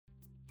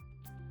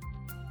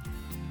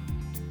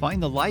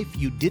Find the life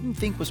you didn't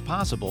think was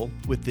possible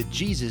with the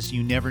Jesus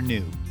you never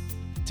knew.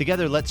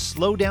 Together, let's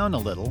slow down a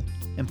little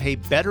and pay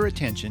better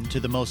attention to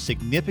the most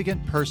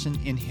significant person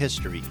in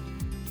history.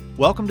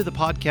 Welcome to the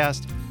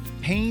podcast,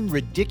 Paying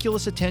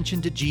Ridiculous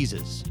Attention to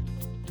Jesus,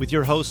 with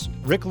your hosts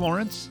Rick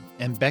Lawrence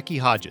and Becky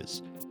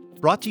Hodges,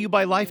 brought to you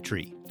by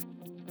Lifetree.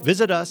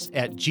 Visit us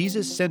at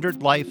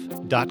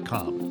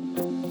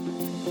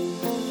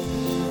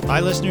JesusCenteredLife.com. Hi,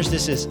 listeners.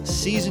 This is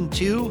Season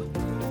 2,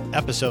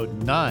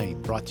 Episode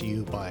 9, brought to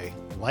you by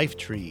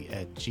Lifetree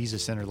at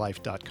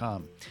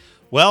JesusCenteredLife.com.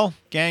 Well,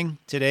 gang,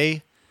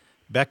 today,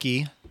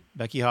 Becky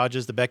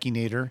Hodges, the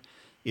Becky-nator,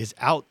 is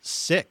out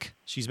sick.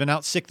 She's been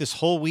out sick this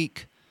whole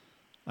week.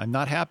 I'm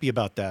not happy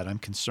about that. I'm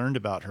concerned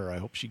about her. I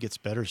hope she gets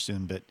better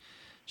soon, but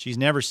she's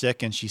never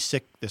sick, and she's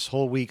sick this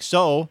whole week.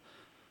 So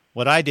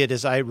what I did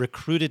is I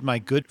recruited my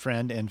good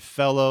friend and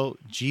fellow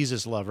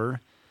Jesus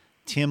lover,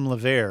 Tim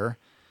LaVere,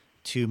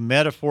 to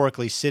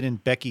metaphorically sit in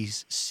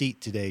Becky's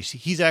seat today.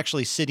 He's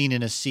actually sitting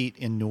in a seat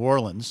in New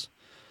Orleans,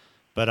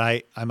 but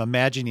I'm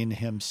imagining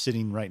him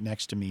sitting right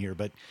next to me here.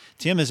 But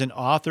Tim is an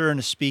author and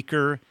a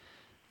speaker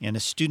and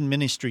a student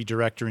ministry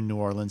director in New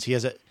Orleans.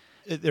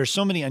 There's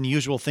so many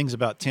unusual things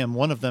about Tim.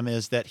 One of them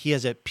is that he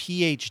has a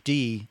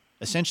PhD,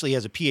 essentially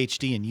has a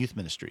PhD in youth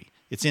ministry.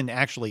 It's in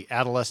actually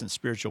adolescent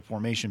spiritual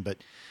formation,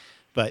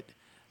 but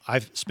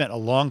I've spent a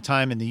long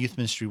time in the youth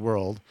ministry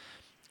world,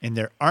 and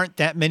there aren't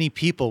that many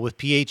people with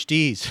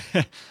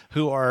PhDs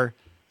who are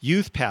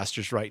youth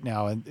pastors right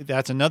now. And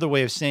that's another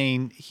way of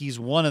saying he's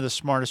one of the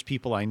smartest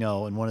people I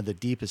know and one of the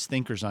deepest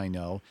thinkers I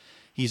know.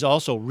 He's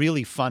also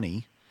really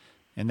funny,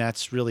 and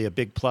that's really a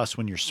big plus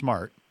when you're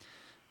smart.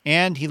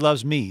 And he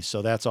loves me,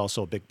 so that's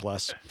also a big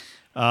plus.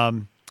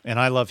 And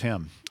I love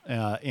him.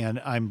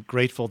 And I'm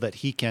grateful that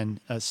he can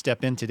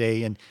step in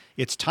today. And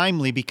it's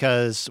timely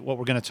because what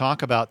we're going to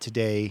talk about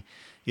today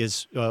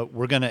is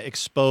we're going to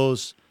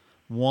expose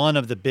one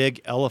of the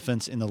big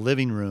elephants in the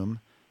living room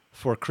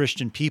for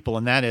Christian people,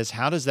 and that is,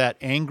 how does that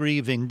angry,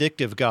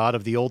 vindictive God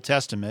of the Old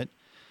Testament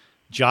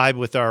jibe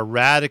with our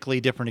radically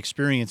different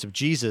experience of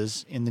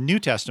Jesus in the New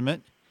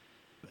Testament?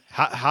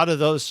 How do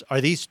those,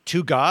 are these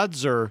two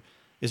gods, or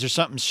is there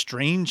something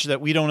strange that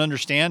we don't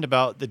understand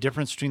about the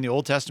difference between the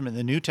Old Testament and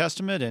the New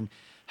Testament? And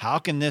how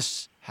can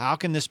this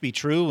be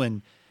true?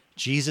 And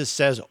Jesus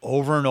says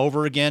over and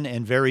over again,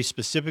 and very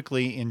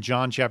specifically in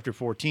John chapter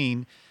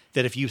 14,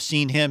 that if you've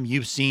seen him,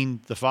 you've seen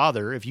the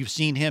Father. If you've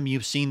seen him,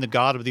 you've seen the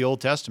God of the Old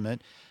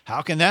Testament.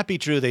 How can that be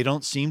true? They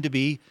don't seem to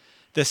be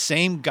the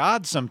same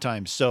God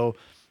sometimes. So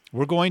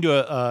we're going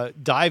to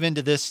dive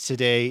into this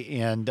today,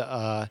 and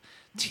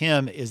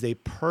Tim is a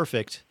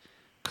perfect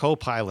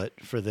co-pilot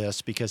for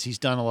this because he's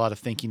done a lot of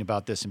thinking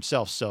about this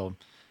himself. So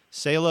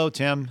say hello,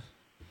 Tim.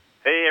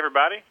 Hey,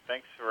 everybody.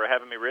 Thanks for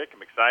having me, Rick.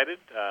 I'm excited.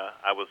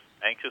 I was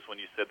anxious when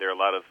you said there are a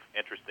lot of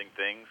interesting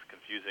things,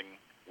 confusing,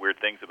 weird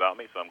things about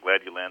me, so I'm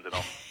glad you landed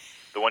on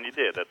the one you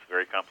did. That's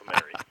very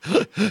complimentary.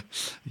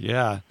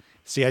 Yeah.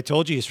 See, I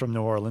told you he's from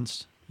New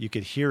Orleans. You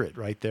could hear it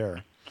right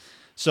there.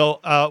 So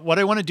what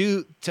I want to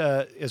do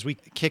as we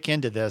kick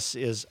into this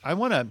is I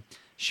want to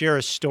share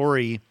a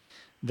story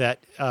that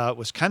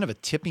was kind of a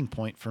tipping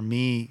point for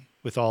me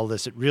with all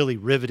this. It really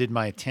riveted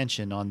my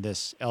attention on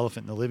this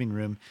elephant in the living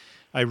room.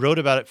 I wrote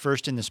about it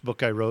first in this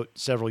book I wrote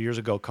several years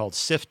ago called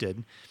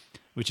Sifted,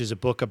 which is a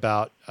book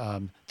about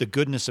the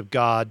goodness of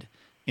God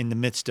in the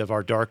midst of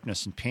our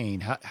darkness and pain.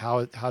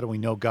 How do we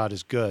know God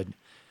is good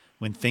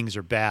when things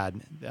are bad?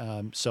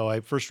 So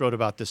I first wrote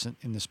about this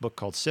in this book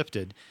called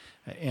Sifted.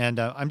 And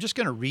I'm just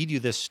going to read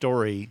you this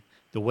story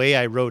the way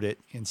I wrote it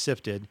in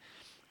Sifted,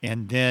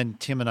 and then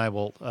Tim and I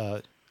will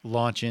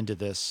launch into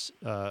this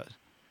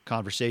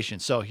conversation.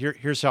 So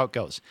here's how it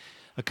goes.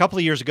 A couple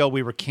of years ago,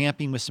 we were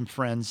camping with some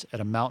friends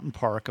at a mountain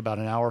park about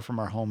an hour from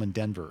our home in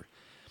Denver.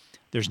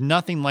 There's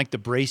nothing like the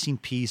bracing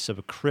peace of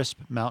a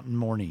crisp mountain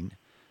morning,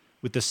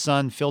 with the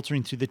sun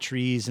filtering through the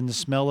trees and the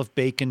smell of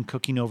bacon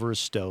cooking over a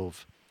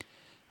stove.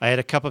 I had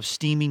a cup of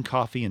steaming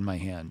coffee in my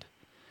hand.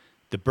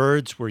 The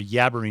birds were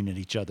yabbering at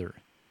each other.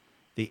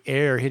 The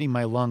air hitting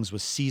my lungs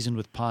was seasoned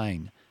with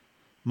pine.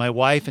 My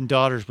wife and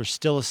daughters were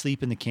still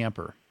asleep in the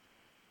camper,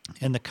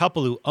 and the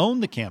couple who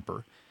owned the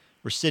camper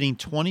were sitting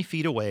 20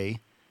 feet away,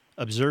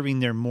 observing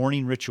their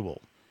morning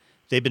ritual.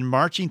 They'd been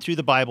marching through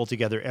the Bible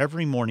together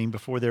every morning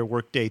before their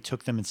workday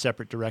took them in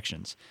separate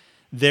directions.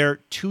 Their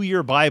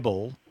 2-year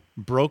Bible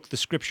broke the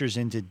scriptures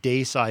into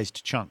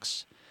day-sized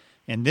chunks.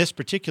 And this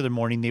particular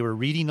morning, they were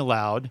reading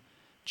aloud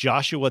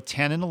Joshua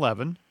 10 and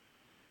 11,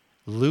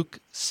 Luke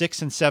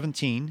 6 and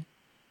 17,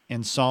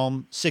 and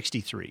Psalm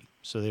 63.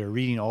 So they were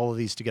reading all of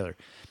these together.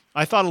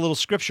 I thought a little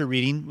scripture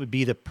reading would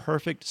be the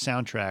perfect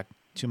soundtrack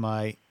to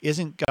my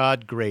Isn't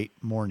God Great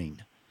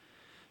morning.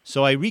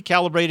 So I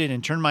recalibrated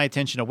and turned my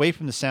attention away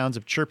from the sounds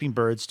of chirping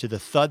birds to the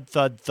thud,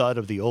 thud, thud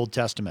of the Old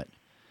Testament.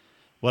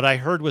 What I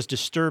heard was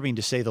disturbing,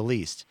 to say the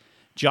least.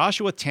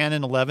 Joshua 10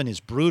 and 11 is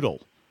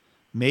brutal,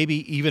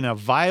 maybe even a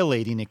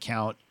violating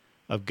account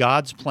of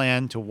God's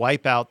plan to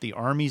wipe out the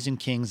armies and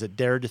kings that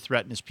dared to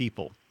threaten his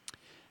people.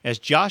 As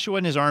Joshua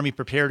and his army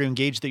prepare to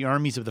engage the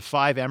armies of the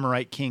 5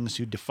 Amorite kings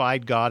who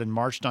defied God and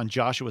marched on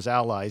Joshua's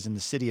allies in the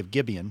city of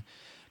Gibeon,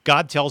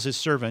 God tells his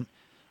servant,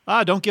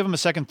 don't give them a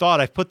second thought.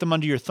 I've put them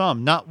under your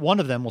thumb. Not one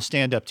of them will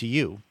stand up to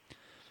you.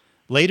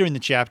 Later in the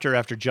chapter,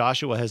 after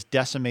Joshua has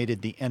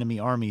decimated the enemy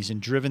armies and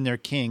driven their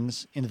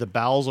kings into the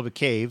bowels of a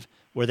cave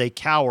where they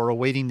cower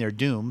awaiting their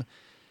doom,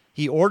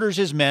 he orders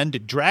his men to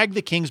drag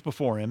the kings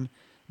before him,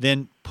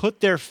 then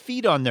put their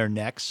feet on their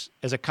necks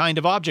as a kind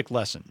of object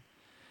lesson.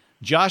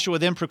 Joshua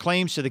then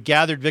proclaims to the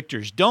gathered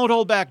victors, don't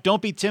hold back,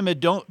 don't be timid,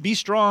 don't be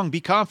strong,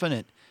 be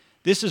confident.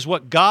 This is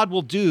what God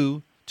will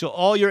do to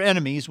all your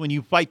enemies when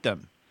you fight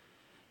them.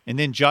 And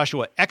then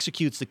Joshua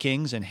executes the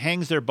kings and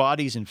hangs their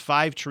bodies in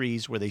 5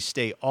 trees where they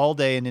stay all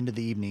day and into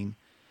the evening,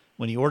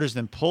 when he orders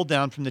them pulled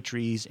down from the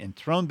trees and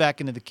thrown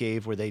back into the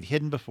cave where they'd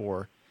hidden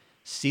before,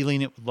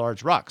 sealing it with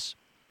large rocks.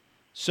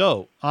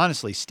 So,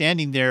 honestly,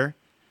 standing there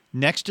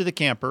next to the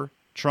camper,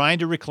 trying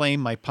to reclaim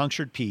my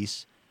punctured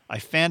piece, I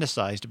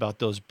fantasized about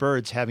those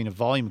birds having a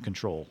volume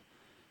control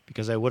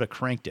because I would have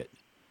cranked it.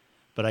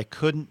 But I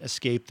couldn't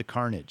escape the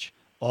carnage.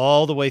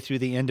 All the way through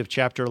the end of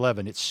chapter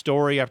 11, it's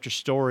story after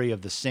story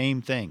of the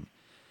same thing.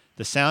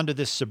 The sound of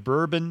this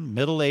suburban,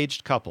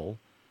 middle-aged couple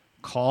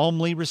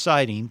calmly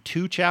reciting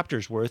 2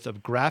 chapters worth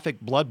of graphic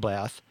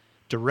bloodbath,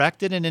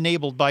 directed and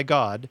enabled by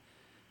God,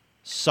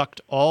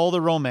 sucked all the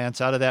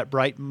romance out of that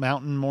bright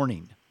mountain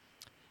morning.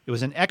 It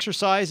was an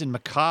exercise in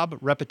macabre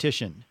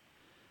repetition.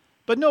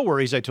 But no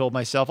worries, I told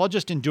myself. I'll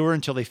just endure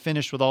until they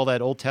finish with all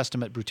that Old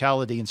Testament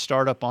brutality and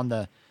start up on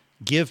the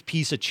give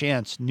peace a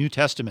chance New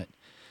Testament.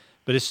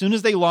 But as soon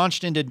as they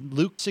launched into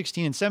Luke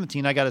 16 and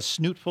 17, I got a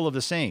snoot full of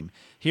the same.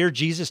 Here,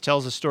 Jesus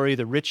tells the story of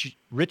the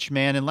rich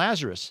man and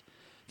Lazarus.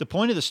 The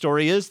point of the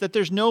story is that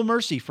there's no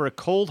mercy for a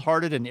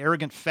cold-hearted and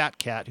arrogant fat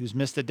cat who's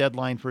missed the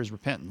deadline for his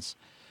repentance.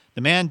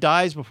 The man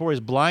dies before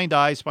his blind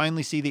eyes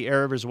finally see the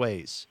error of his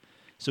ways.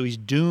 So he's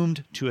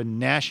doomed to a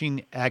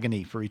gnashing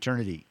agony for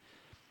eternity.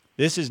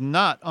 This is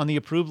not on the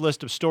approved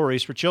list of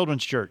stories for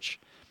children's church,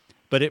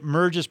 but it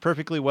merges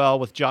perfectly well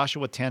with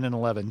Joshua 10 and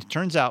 11. It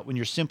turns out when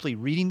you're simply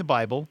reading the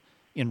Bible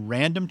in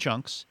random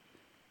chunks,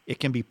 it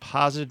can be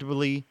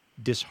positively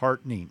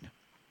disheartening.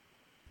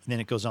 And then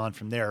it goes on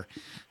from there.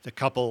 The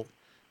couple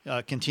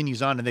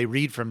continues on, and they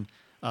read from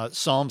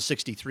Psalm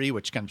 63,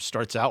 which kind of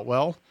starts out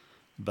well,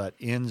 but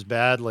ends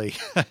badly.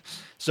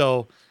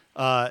 So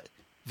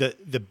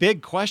the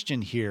big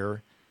question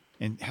here,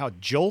 and how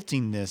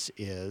jolting this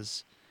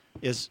is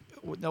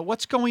now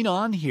what's going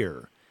on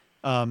here?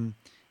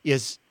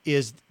 Is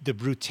the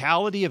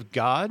brutality of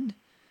God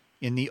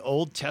in the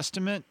Old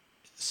Testament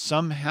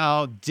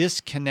somehow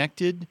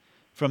disconnected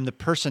from the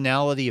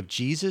personality of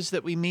Jesus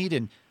that we meet?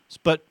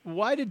 But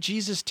why did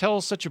Jesus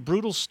tell such a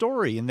brutal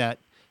story in that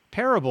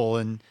parable?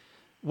 And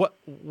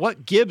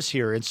what gives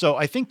here? And so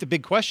I think the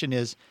big question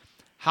is,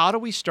 how do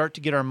we start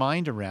to get our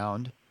mind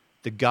around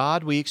the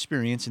God we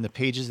experience in the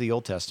pages of the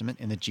Old Testament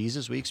and the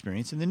Jesus we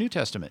experience in the New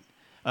Testament?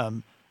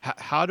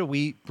 How do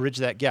we bridge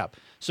that gap?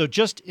 So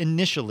just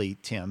initially,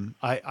 Tim,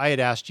 I had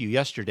asked you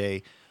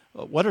yesterday,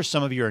 what are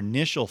some of your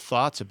initial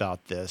thoughts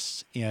about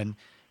this and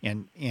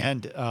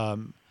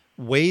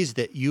ways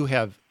that you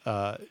have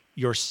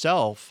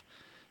yourself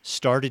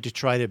started to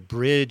try to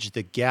bridge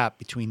the gap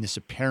between this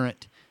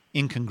apparent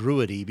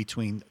incongruity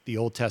between the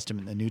Old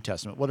Testament and the New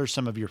Testament? What are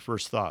some of your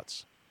first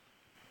thoughts?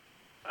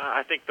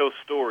 I think those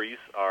stories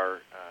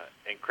are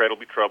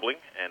incredibly troubling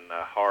and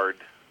hard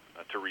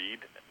to read,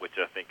 which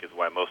I think is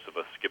why most of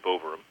us skip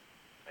over them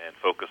and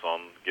focus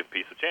on give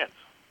peace a chance.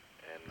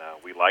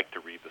 And we like to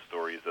read the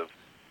stories of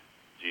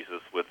Jesus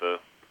with the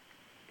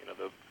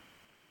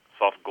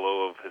soft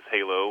glow of his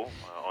halo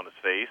on his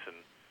face and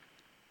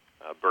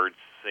birds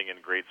singing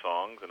great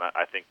songs. And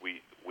I think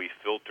we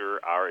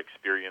filter our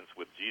experience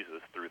with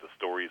Jesus through the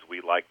stories we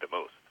like the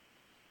most.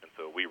 And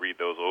so we read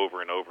those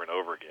over and over and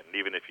over again. And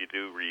even if you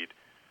do read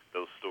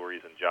those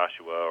stories in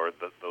Joshua or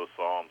those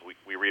Psalms,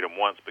 we read them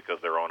once because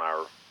they're on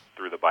our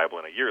Through the Bible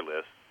in a Year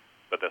list,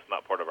 but that's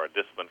not part of our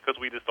discipline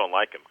because we just don't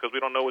like them, because we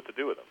don't know what to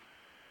do with them.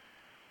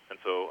 And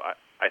so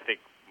I think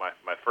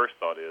my first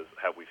thought is,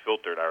 have we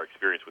filtered our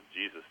experience with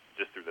Jesus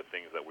just through the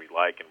things that we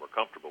like and we're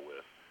comfortable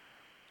with?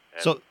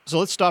 And so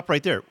let's stop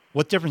right there.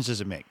 What difference does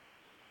it make?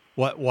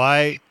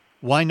 Why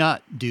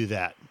not do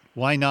that?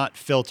 Why not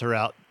filter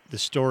out the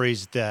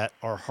stories that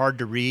are hard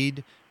to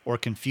read or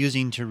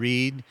confusing to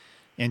read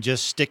and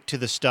just stick to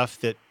the stuff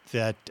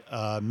that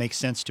makes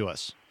sense to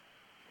us?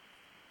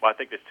 Well, I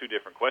think there's 2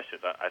 different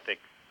questions. I think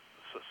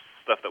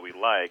stuff that we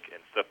like and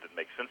stuff that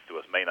makes sense to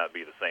us may not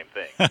be the same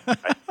thing.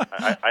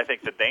 I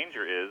think the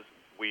danger is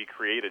we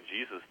create a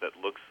Jesus that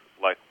looks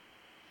like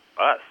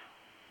us,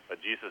 a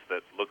Jesus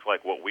that looks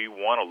like what we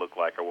want to look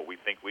like or what we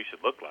think we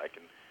should look like,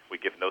 and we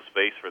give no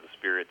space for the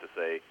Spirit to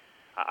say,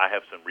 I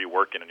have some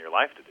reworking in your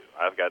life to do.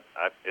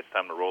 It's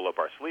time to roll up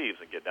our sleeves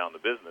and get down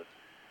to business.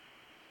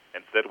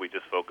 Instead, we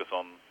just focus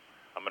on,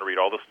 I'm going to read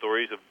all the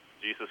stories of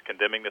Jesus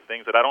condemning the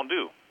things that I don't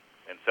do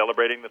and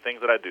celebrating the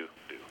things that I do.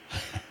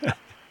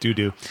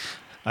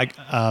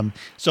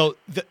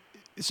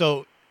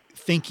 So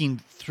thinking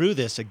through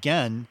this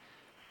again,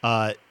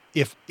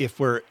 If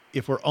we're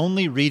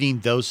only reading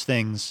those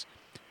things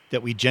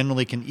that we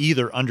generally can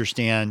either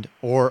understand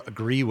or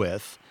agree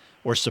with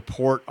or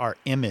support our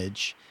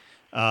image,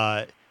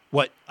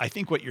 what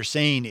you're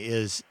saying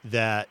is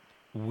that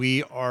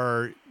we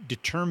are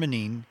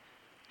determining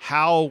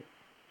how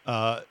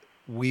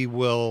we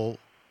will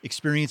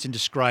experience and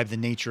describe the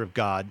nature of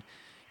God,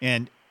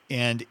 and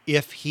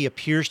if he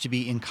appears to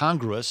be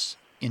incongruous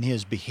in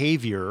his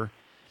behavior,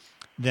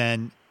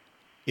 then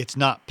it's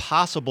not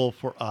possible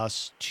for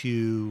us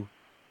to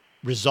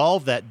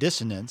resolve that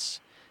dissonance,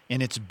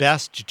 and it's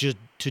best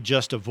to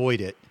just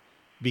avoid it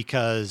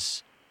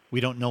because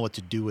we don't know what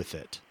to do with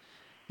it.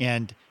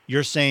 And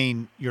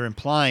you're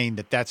implying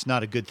that that's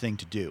not a good thing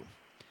to do.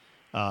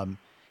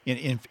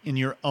 In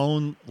your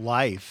own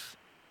life,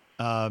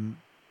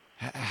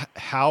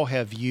 how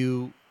have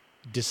you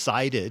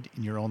decided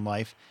in your own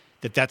life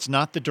that that's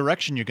not the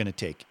direction you're going to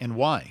take, and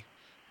why?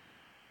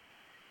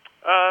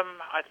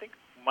 I think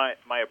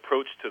my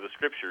approach to the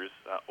Scriptures,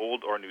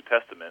 Old or New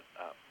Testament,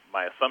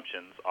 my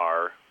assumptions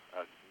are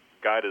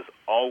God is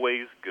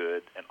always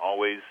good and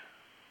always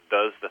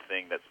does the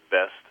thing that's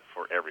best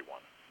for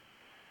everyone.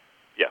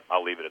 Yeah,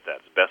 I'll leave it at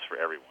that. It's best for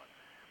everyone.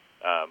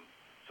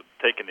 So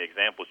taking the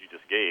examples you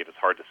just gave, it's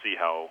hard to see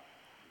how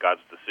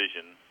God's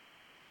decision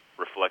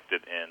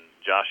reflected in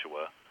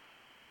Joshua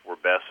were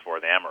best for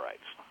the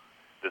Amorites.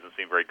 Doesn't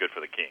seem very good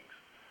for the kings.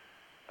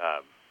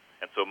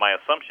 And so my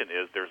assumption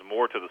is there's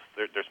more to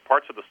there's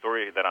parts of the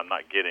story that I'm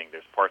not getting.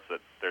 There's parts that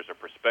there's a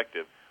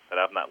perspective that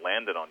I've not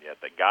landed on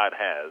yet that God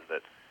has,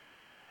 that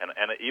and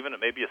even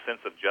maybe a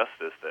sense of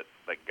justice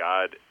that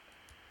God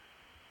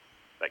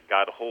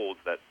holds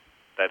that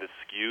is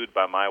skewed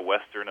by my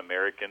Western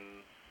American,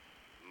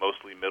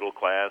 mostly middle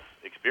class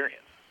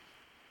experience.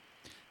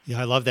 Yeah,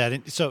 I love that.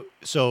 And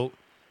so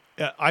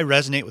I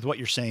resonate with what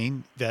you're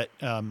saying. That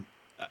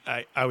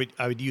I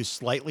would use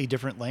slightly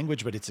different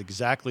language, but it's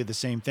exactly the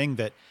same thing.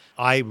 That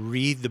I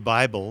read the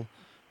Bible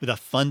with a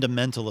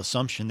fundamental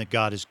assumption that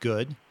God is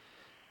good,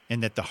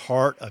 and that the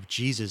heart of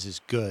Jesus is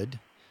good,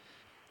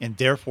 and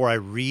therefore I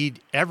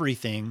read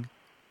everything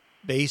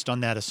based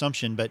on that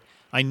assumption. But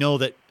I know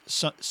that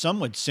some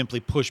would simply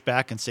push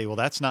back and say, "Well,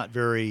 that's not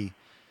very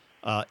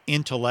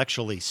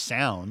intellectually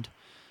sound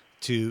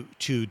to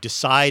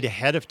decide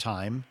ahead of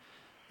time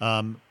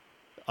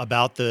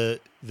about the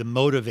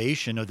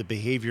motivation of the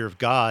behavior of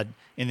God,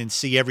 and then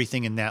see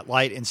everything in that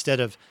light instead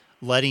of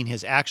letting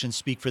his actions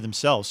speak for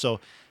themselves." So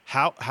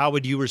how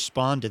would you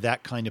respond to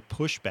that kind of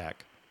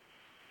pushback?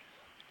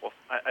 Well,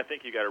 I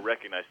think you got to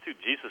recognize too,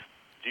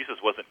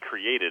 Jesus wasn't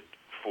created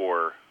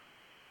for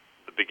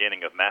the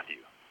beginning of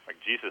Matthew. Like,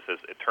 Jesus has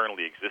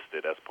eternally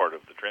existed as part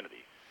of the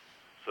Trinity.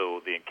 So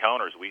the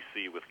encounters we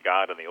see with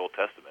God in the Old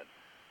Testament,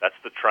 that's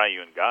the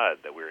triune God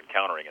that we're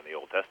encountering in the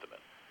Old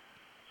Testament.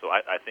 So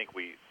I think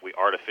we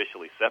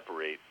artificially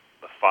separate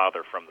the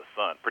Father from the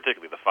Son,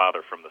 particularly the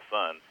Father from the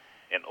Son,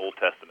 in Old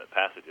Testament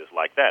passages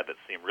like that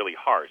seem really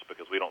harsh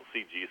because we don't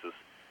seem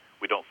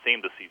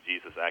to see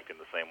Jesus act in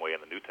the same way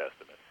in the New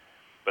Testament.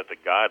 But the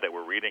God that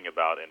we're reading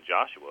about in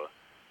Joshua,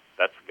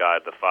 that's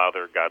God the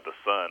Father, God the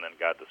Son, and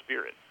God the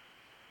Spirit.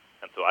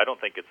 And so I don't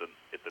think it's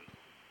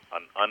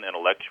an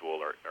unintellectual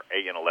or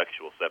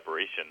a-intellectual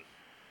separation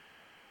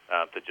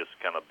to just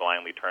kind of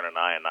blindly turn an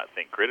eye and not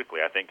think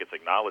critically. I think it's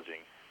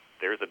acknowledging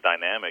there's a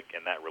dynamic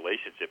in that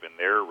relationship, in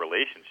their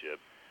relationship,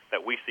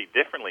 that we see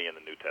differently in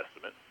the New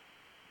Testament.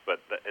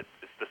 But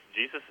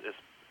Jesus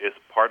is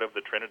part of the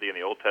Trinity in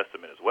the Old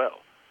Testament as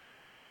well.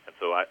 And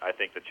so I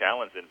think the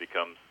challenge then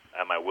becomes,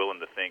 am I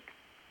willing to think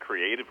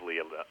creatively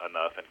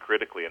enough and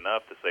critically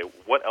enough to say,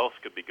 what else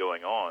could be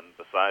going on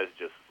besides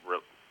just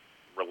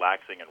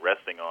relaxing and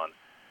resting on,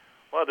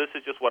 well, this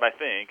is just what I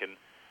think, and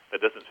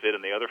that doesn't fit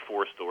in the other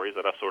four stories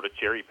that I've sort of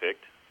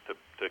cherry-picked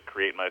to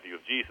create my view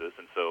of Jesus,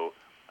 and so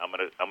I'm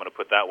gonna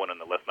put that one in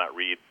the let's not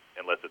read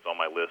unless it's on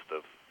my list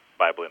of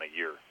Bible in a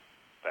year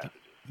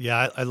passages.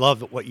 Yeah, I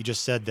love what you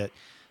just said, that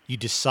you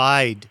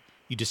decide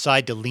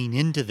to lean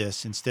into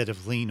this instead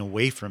of lean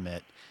away from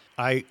it.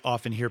 I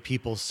often hear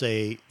people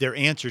say their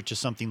answer to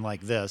something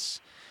like this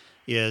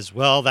is,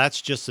 well,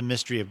 that's just the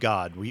mystery of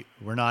God.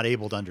 We're not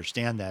able to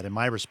understand that. And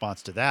my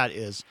response to that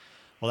is,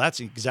 well, that's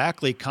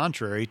exactly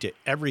contrary to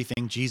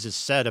everything Jesus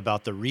said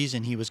about the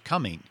reason he was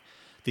coming.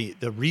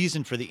 The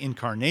reason for the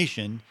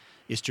incarnation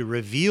is to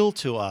reveal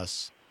to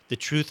us the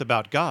truth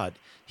about God.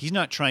 He's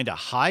not trying to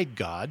hide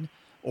God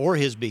or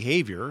his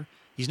behavior.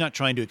 He's not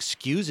trying to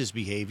excuse his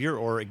behavior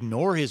or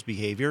ignore his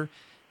behavior.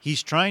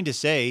 He's trying to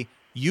say,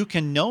 you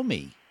can know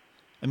me.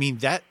 I mean,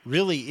 that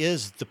really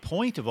is the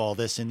point of all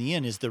this in the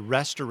end, is the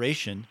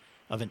restoration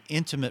of an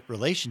intimate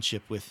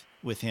relationship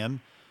with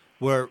him,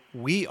 where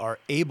we are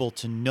able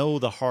to know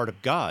the heart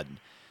of God.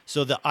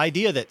 So the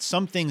idea that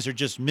some things are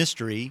just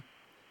mystery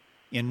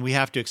and we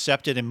have to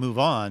accept it and move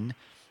on,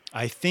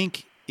 I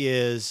think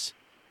is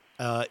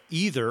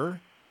either,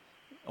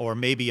 or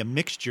maybe a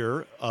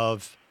mixture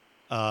of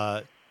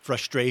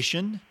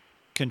frustration,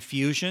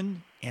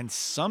 confusion, and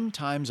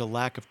sometimes a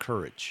lack of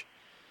courage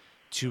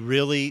to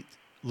really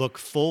look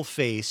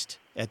full-faced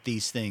at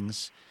these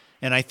things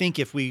And I think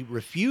if we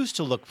refuse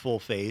to look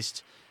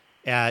full-faced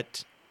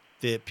at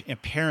the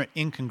apparent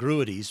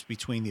incongruities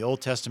between the Old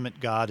Testament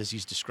God as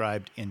he's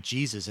described and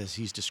Jesus as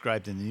he's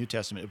described in the New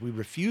Testament, if we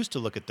refuse to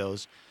look at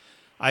those,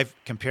 I've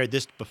compared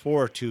this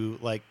before to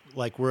like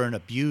we're an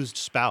abused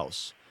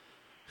spouse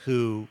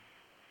who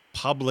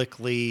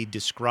publicly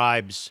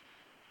describes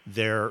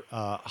their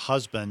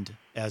husband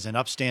as an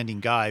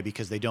upstanding guy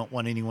because they don't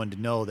want anyone to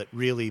know that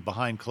really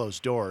behind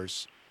closed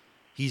doors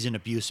he's an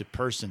abusive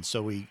person.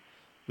 So we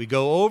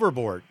go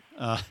overboard,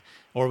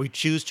 or we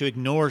choose to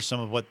ignore some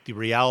of what the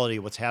reality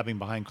of what's happening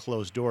behind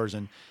closed doors,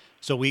 and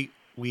so we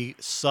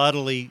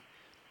subtly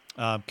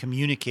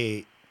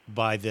communicate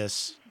by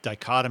this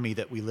dichotomy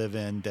that we live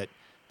in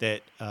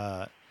that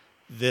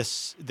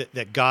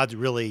God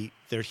really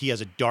he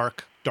has a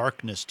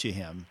darkness to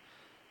him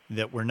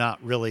that we're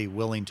not really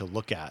willing to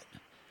look at,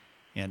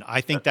 and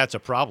I think that's a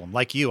problem.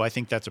 Like you, I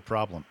think that's a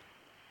problem.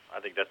 I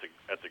think that's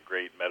a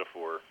great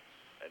metaphor.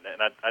 And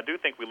I do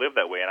think we live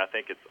that way, and I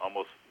think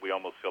we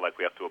almost feel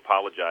like we have to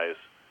apologize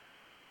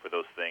for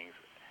those things.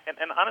 And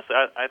honestly,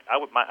 I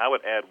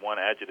would add one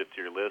adjective to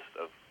your list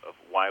of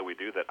why we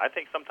do that. I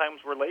think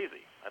sometimes we're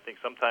lazy. I think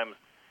sometimes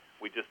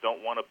we just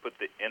don't want to put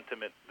the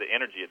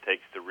energy it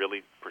takes to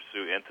really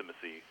pursue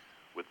intimacy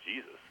with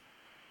Jesus,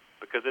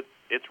 because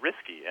it's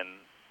risky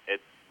and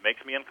it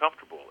makes me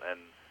uncomfortable,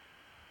 and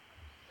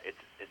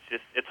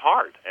it's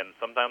hard. And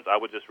sometimes I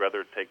would just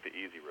rather take the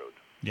easy road.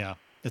 Yeah,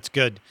 that's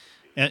good.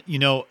 And,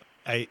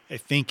 I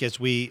think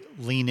as we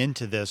lean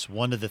into this,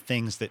 one of the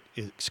things that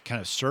kind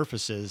of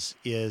surfaces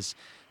is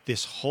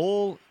this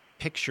whole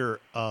picture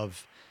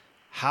of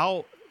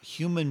how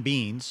human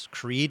beings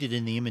created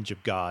in the image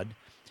of God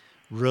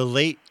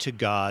relate to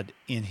God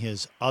in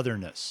his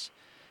otherness.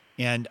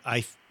 And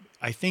I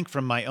think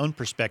from my own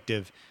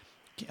perspective,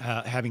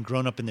 having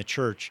grown up in the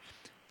church,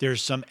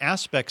 there's some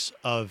aspects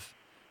of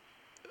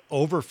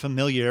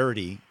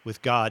over-familiarity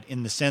with God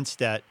in the sense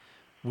that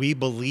we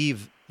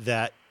believe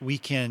that we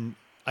can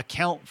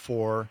account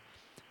for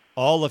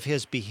all of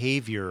his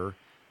behavior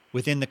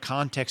within the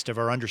context of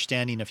our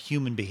understanding of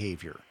human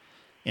behavior.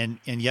 And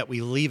yet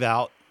we leave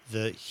out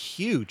the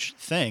huge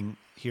thing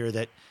here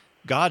that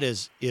God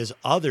is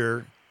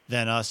other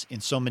than us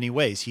in so many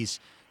ways.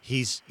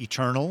 He's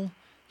eternal.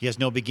 He has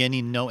no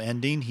beginning, no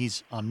ending.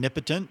 He's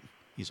omnipotent.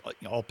 He's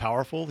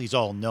all-powerful. He's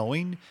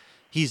all-knowing.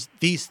 He's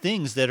these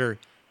things that are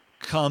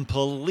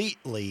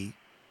completely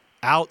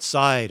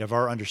outside of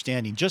our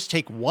understanding. Just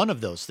take one of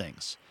those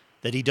things,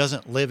 that he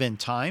doesn't live in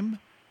time,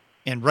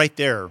 and right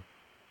there,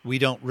 we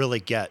don't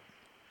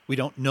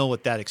know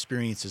what that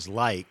experience is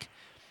like,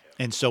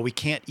 and so we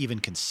can't even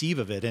conceive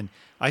of it. And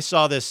I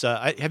saw this,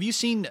 have you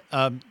seen,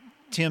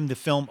 Tim, the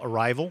film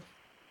Arrival?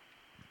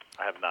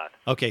 I have not.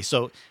 Okay,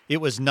 so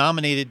it was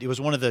nominated, it was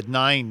one of the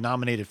 9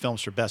 nominated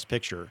films for Best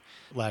Picture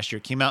last year.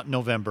 It came out in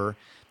November.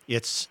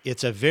 It's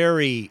a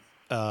very...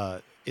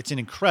 it's an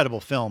incredible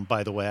film,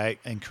 by the way.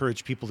 I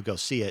encourage people to go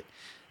see it.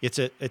 It's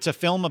a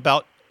film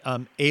about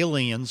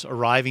aliens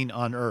arriving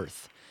on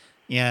Earth,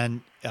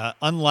 and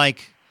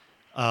unlike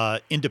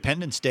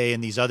Independence Day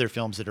and these other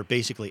films that are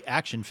basically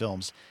action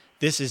films,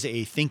 this is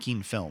a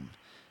thinking film.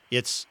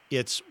 It's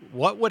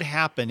what would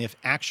happen if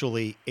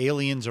actually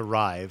aliens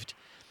arrived,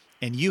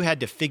 and you had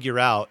to figure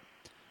out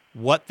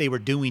what they were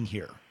doing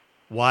here.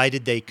 Why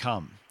did they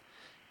come?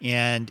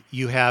 And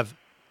you have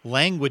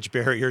language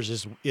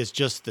barriers is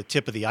just the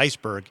tip of the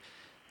iceberg.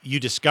 You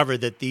discover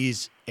that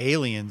these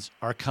aliens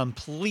are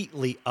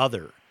completely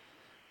other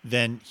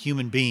than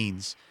human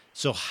beings.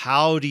 So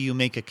how do you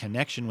make a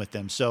connection with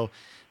them? So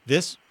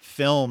this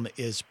film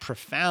is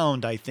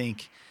profound, I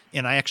think.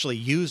 And I actually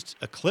used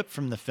a clip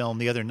from the film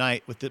the other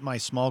night with my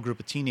small group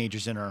of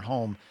teenagers in our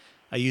home.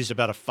 I used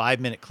about a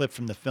 5-minute clip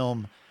from the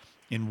film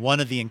in one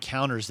of the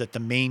encounters that the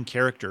main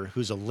character,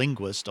 who's a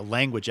linguist, a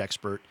language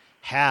expert,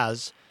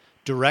 has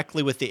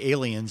directly with the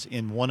aliens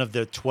in one of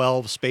the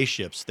 12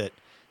 spaceships that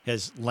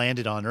has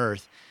landed on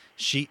Earth.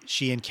 She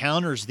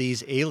encounters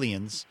these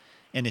aliens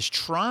and is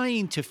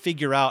trying to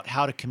figure out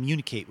how to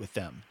communicate with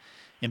them.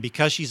 And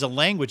because she's a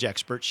language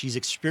expert, she's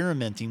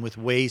experimenting with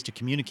ways to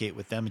communicate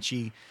with them.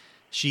 And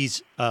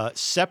she's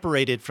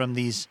separated from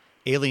these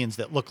aliens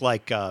that look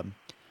like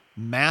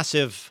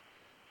massive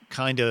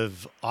kind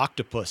of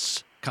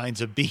octopus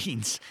kinds of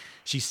beings.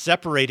 She's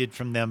separated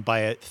from them by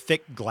a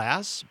thick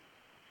glass,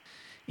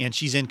 and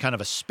she's in kind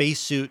of a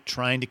spacesuit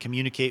trying to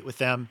communicate with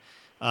them.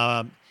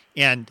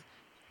 And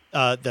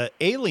the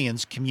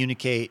aliens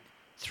communicate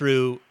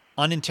through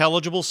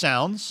unintelligible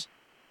sounds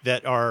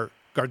that are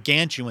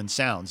gargantuan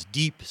sounds,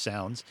 deep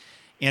sounds.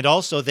 And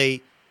also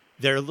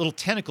their little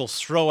tentacles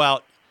throw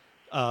out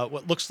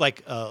what looks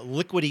like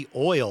liquidy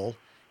oil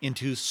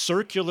into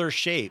circular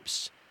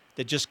shapes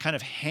that just kind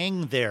of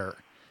hang there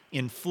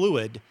in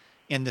fluid.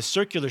 And the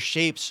circular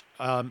shapes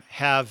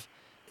have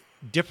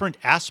different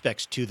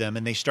aspects to them,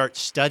 and they start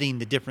studying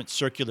the different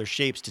circular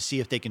shapes to see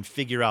if they can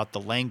figure out the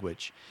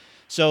language.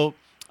 So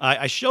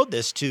I showed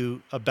this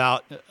to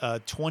about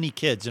 20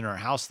 kids in our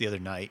house the other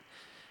night,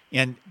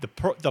 and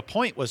the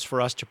point was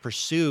for us to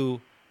pursue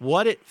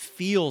what it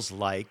feels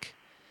like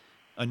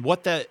and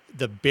what the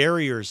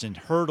barriers and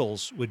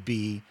hurdles would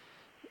be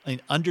in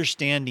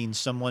understanding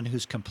someone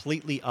who's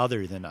completely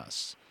other than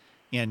us,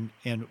 and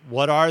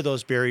what are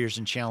those barriers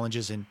and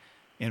challenges, and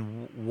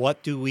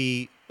what do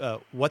we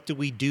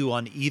do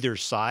on either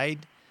side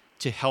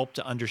to help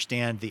to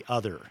understand the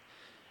other.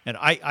 And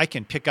I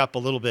can pick up a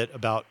little bit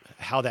about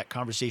how that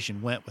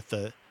conversation went with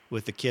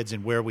the kids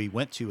and where we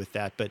went to with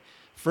that. But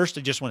first,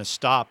 I just want to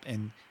stop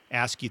and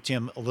ask you,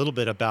 Tim, a little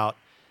bit about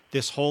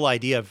this whole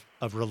idea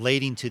of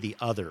relating to the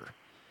other.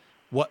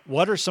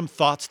 What are some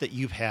thoughts that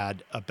you've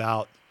had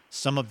about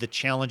some of the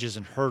challenges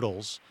and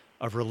hurdles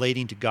of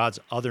relating to God's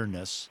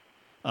otherness,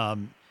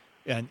 and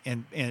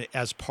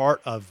as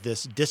part of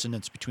this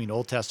dissonance between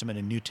Old Testament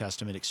and New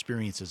Testament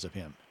experiences of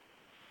Him?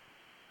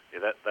 Yeah,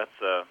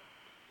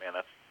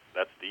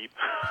 that's deep.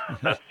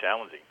 That's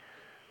challenging.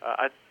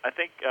 I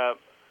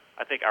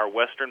think our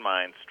Western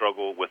minds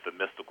struggle with the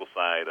mystical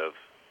side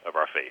of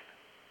our faith,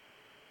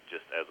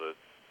 just as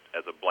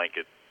a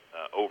blanket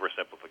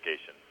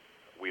oversimplification.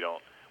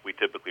 We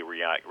typically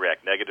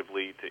react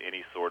negatively to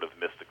any sort of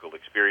mystical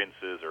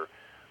experiences or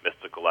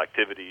mystical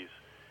activities.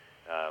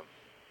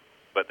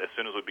 But as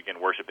soon as we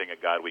begin worshiping a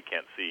God we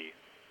can't see,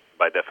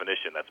 by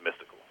definition, that's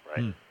mystical,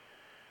 right?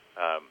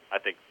 I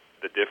think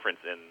the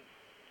difference in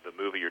the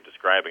movie you're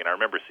describing, and I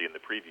remember seeing the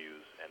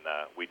previews, and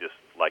we just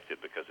liked it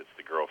because it's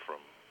the girl from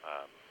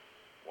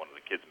one of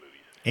the kids'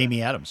 movies.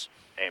 Amy Adams.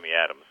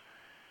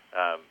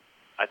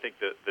 I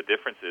think the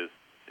difference is,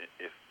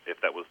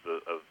 if that was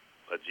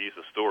a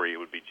Jesus story, it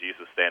would be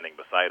Jesus standing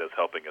beside us,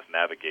 helping us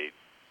navigate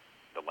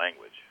the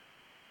language.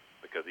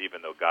 Because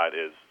even though God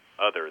is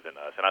other than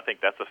us, and I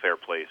think that's a fair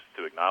place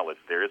to acknowledge,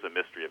 there is a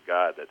mystery of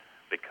God that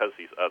because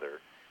He's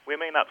other, we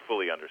may not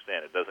fully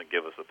understand. It doesn't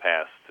give us a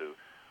pass to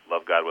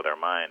love God with our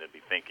mind and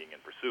be thinking and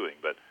pursuing,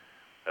 but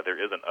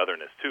there is an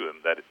otherness to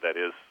Him that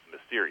is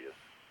mysterious.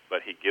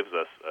 But He gives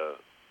us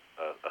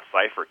a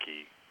cipher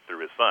key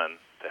through His Son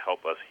to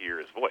help us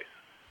hear His voice.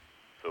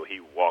 So He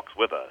walks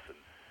with us,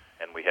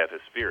 and we have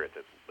His Spirit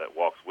that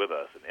walks with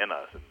us and in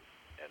us and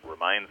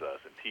reminds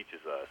us and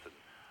teaches us and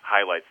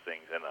highlights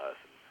things in us.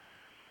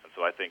 And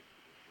so I think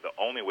the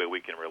only way we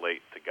can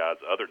relate to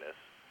God's otherness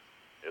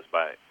is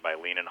by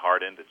leaning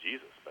hard into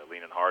Jesus, by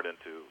leaning hard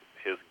into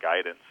His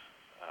guidance,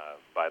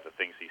 by the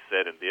things He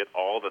said and did,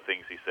 all the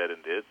things He said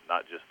and did,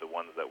 not just the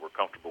ones that we're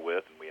comfortable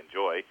with and we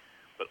enjoy,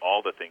 but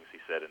all the things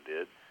He said and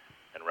did,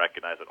 and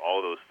recognize that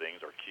all those things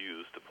are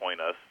cues to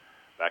point us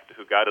back to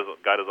who God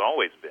has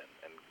always been.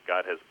 And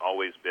God has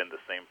always been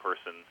the same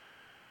person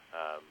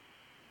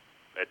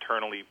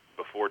eternally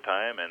before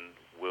time and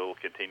will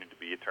continue to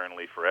be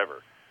eternally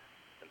forever.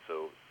 And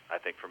so I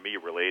think for me,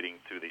 relating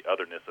to the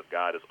otherness of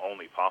God is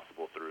only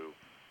possible through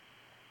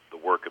the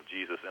work of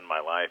Jesus in my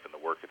life and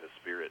the work of His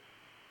Spirit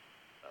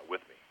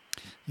with me.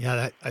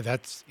 Yeah,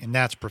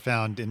 that's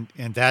profound,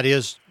 and that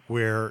is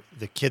where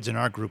the kids in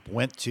our group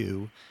went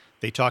to.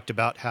 They talked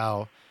about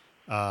how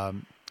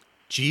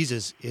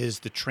Jesus is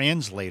the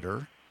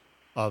translator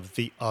of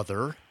the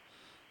other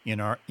in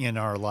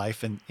our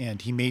life,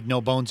 and He made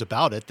no bones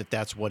about it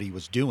that's what He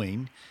was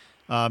doing.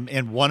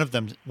 And one of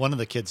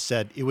the kids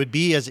said it would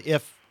be as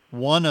if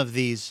one of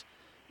these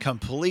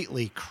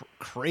completely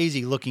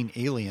crazy-looking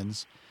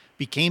aliens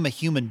became a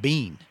human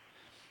being,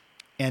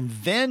 and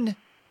then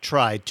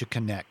tried to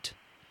connect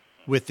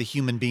with the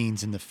human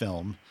beings in the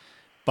film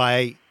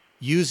by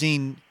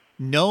using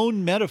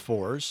known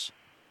metaphors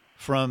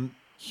from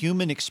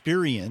human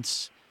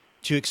experience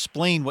to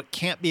explain what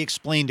can't be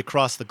explained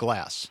across the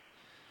glass.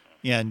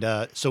 And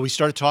so we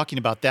started talking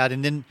about that,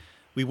 and then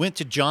we went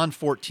to John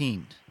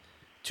 14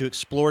 to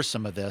explore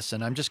some of this.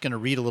 And I'm just going to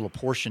read a little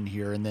portion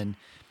here, and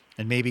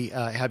maybe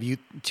have you,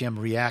 Tim,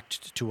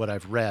 react to what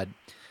I've read.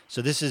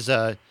 So this is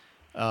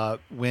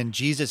when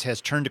Jesus has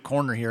turned a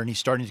corner here, and He's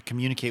starting to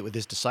communicate with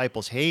His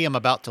disciples. Hey, I'm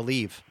about to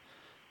leave.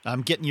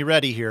 I'm getting you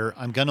ready here.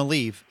 I'm going to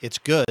leave. It's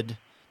good.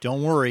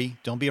 Don't worry.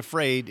 Don't be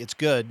afraid. It's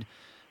good.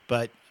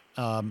 But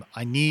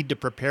I need to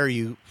prepare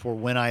you for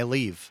when I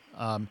leave.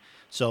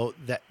 So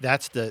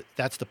that's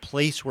the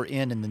place we're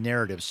in the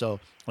narrative. So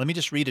let me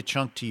just read a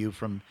chunk to you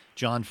from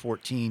John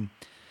 14.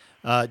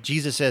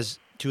 Jesus says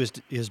to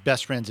his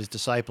best friends, His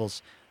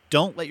disciples,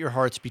 "Don't let your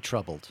hearts be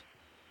troubled.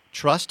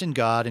 Trust in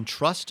God and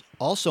trust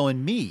also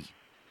in me.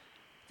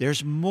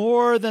 There's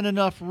more than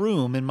enough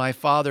room in my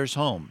Father's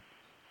home."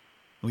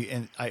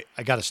 I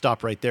got to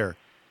stop right there.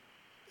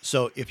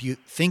 So if you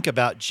think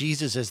about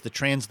Jesus as the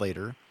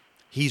translator,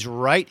 He's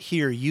right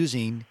here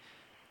using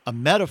a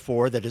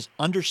metaphor that is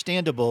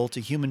understandable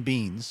to human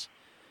beings.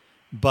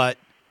 But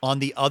on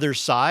the other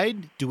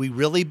side, do we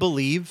really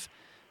believe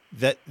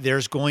that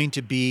there's going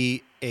to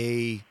be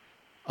a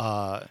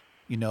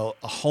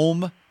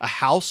home, a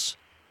house,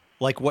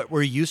 like what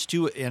we're used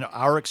to in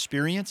our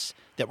experience,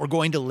 that we're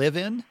going to live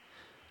in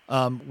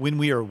when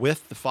we are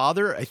with the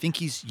Father? I think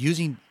He's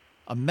using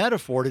a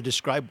metaphor to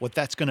describe what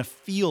that's going to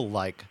feel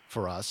like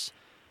for us,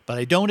 but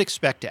I don't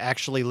expect to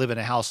actually live in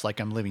a house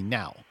like I'm living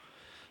now.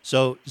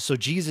 So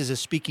Jesus is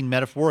speaking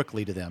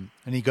metaphorically to them,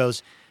 and He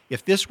goes,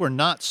 "If this were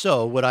not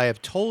so, would I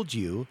have told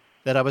you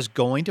that I was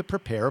going to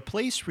prepare a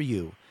place for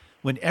you?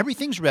 When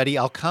everything's ready,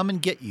 I'll come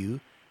and get you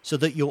so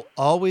that you'll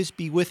always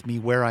be with me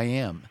where I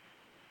am.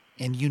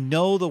 And you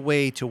know the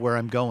way to where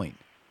I'm going.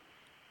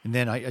 And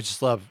then I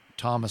just love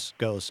Thomas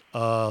goes,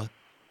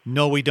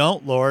 no, we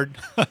don't, Lord.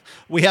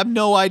 We have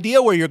no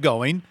idea where you're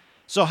going.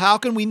 So how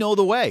can we know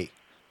the way?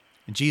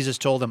 And Jesus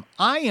told him,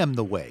 I am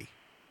the way,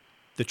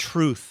 the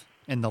truth,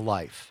 and the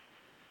life.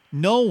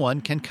 No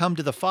one can come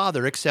to the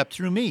Father except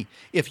through me.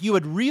 If you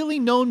had really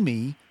known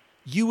me,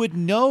 you would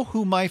know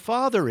who my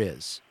Father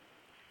is.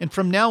 And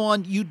from now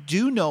on, you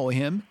do know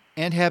him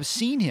and have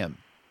seen him.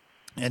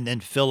 And then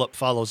Philip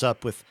follows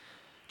up with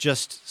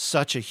just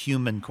such a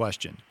human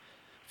question.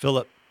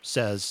 Philip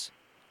says,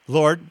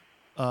 Lord,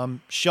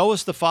 show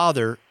us the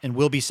Father and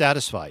we'll be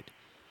satisfied.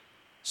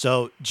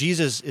 So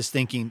Jesus is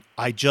thinking,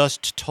 I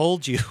just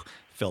told you,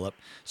 Philip.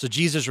 So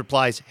Jesus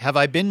replies, have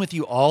I been with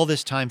you all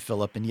this time,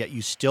 Philip, and yet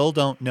you still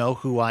don't know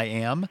who I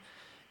am?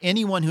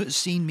 Anyone who has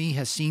seen me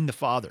has seen the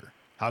Father.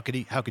 How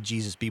could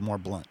Jesus be more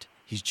blunt?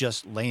 He's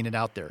just laying it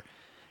out there.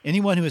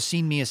 Anyone who has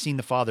seen me has seen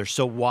the Father.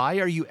 So why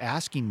are you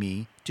asking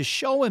me to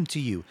show him to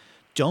you?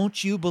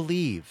 Don't you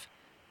believe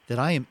that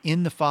I am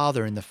in the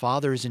Father and the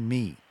Father is in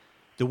me?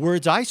 The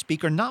words I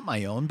speak are not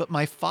my own, but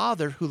my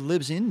Father who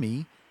lives in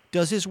me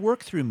does his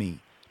work through me.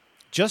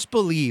 Just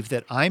believe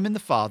that I'm in the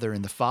Father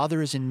and the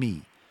Father is in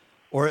me,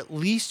 or at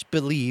least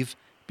believe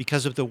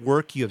because of the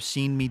work you have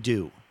seen me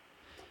do.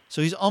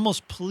 So he's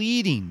almost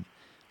pleading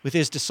with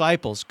his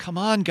disciples, come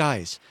on,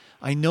 guys.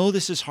 I know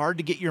this is hard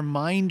to get your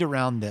mind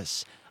around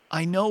this.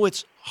 I know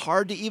it's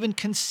hard to even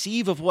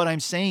conceive of what I'm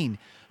saying,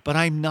 but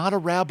I'm not a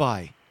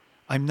rabbi.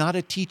 I'm not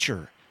a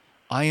teacher.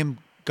 I am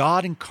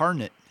God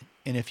incarnate.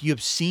 And if you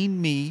have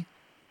seen me,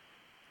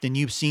 then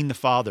you've seen the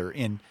Father.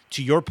 And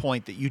to your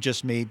point that you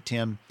just made,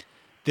 Tim,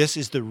 this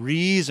is the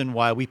reason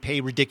why we pay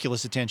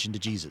ridiculous attention to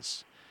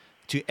Jesus,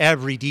 to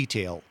every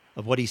detail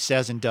of what he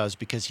says and does,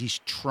 because he's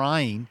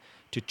trying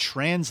to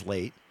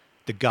translate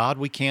the God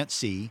we can't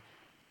see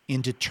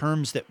into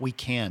terms that we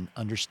can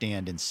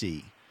understand and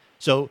see.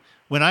 So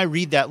when I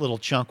read that little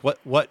chunk,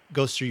 what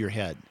goes through your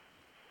head?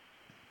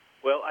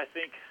 Well, I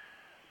think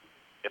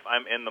if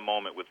I'm in the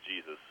moment with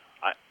Jesus,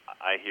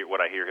 I hear what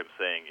I hear him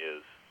saying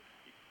is,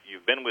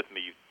 you've been with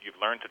me, you've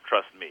learned to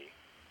trust me,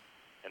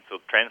 and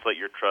so translate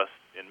your trust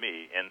in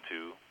me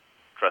into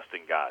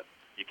trusting God.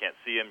 You can't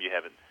see him,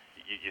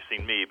 you've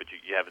seen me, but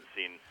you haven't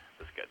seen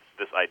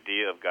this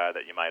idea of God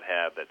that you might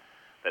have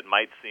that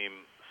might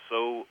seem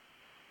so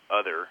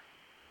other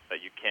that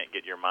you can't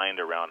get your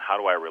mind around.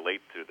 How do I relate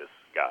to this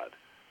God?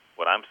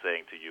 What I'm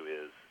saying to you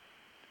is,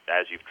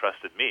 as you've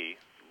trusted me,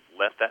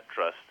 let that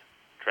trust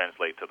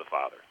translate to the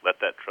Father.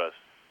 Let that trust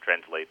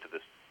translate to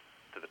the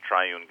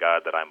triune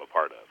God that I'm a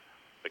part of,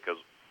 because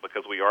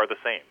we are the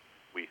same.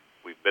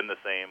 We've been the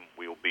same.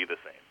 We will be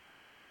the same.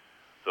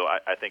 So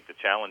I think the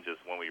challenge is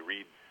when we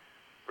read,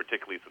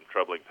 particularly some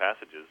troubling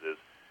passages, is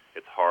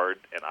it's hard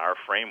in our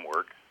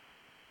framework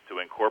to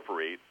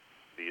incorporate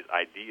these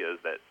ideas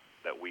that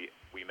we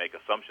make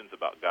assumptions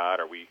about God,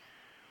 or we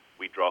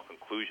draw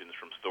conclusions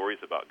from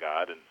stories about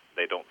God, and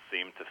they don't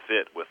seem to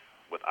fit with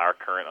our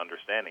current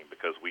understanding,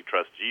 because we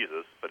trust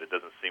Jesus, but it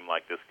doesn't seem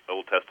like this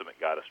Old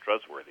Testament God is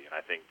trustworthy. And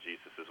I think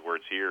Jesus'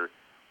 words here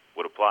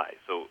would apply.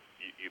 So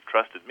you've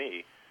trusted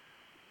me.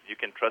 You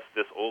can trust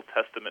this Old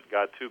Testament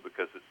God too,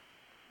 because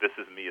this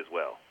is me as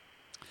well.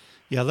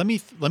 Yeah, let me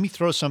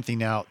throw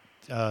something out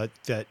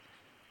that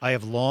I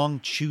have long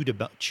chewed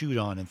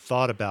on and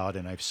thought about,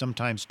 and I've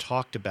sometimes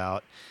talked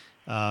about,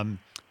 and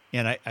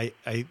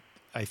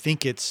I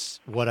think it's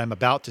what I'm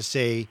about to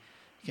say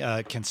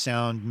can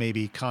sound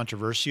maybe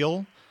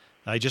controversial.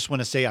 I just want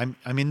to say I'm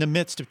in the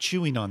midst of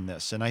chewing on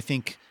this, and I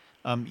think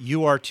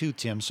you are too,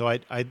 Tim. So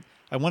I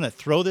want to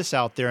throw this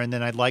out there, and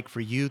then I'd like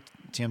for you,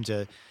 Tim,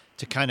 to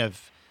kind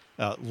of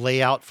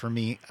lay out for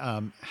me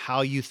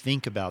how you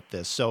think about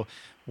this. So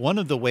one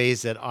of the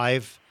ways that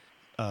I've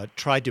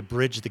tried to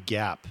bridge the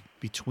gap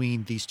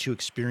between these two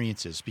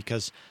experiences,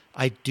 because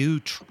I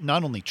do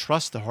not only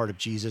trust the heart of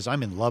Jesus,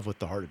 I'm in love with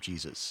the heart of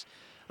Jesus.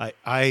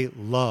 I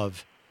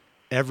love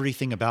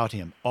everything about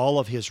him. All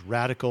of his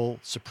radical,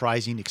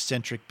 surprising,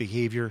 eccentric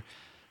behavior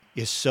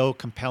is so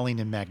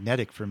compelling and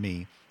magnetic for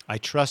me. I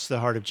trust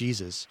the heart of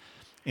Jesus.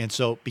 And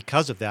so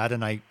because of that,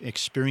 and I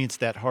experience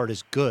that heart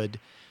as good,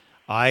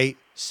 I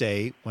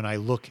say, when I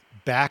look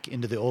back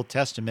into the Old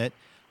Testament,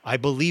 I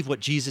believe what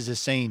Jesus is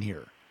saying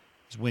here.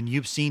 When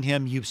you've seen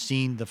him, you've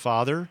seen the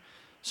Father.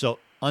 So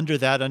under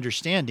that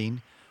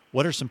understanding,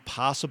 what are some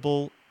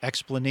possible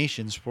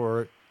explanations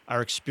for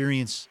our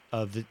experience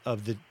of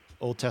the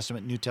Old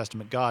Testament, New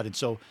Testament God? And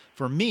so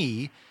for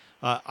me,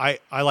 I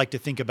like to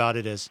think about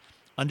it as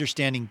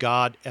understanding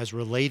God as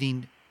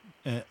relating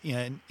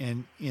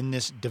in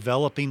this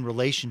developing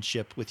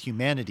relationship with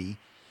humanity,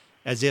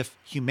 as if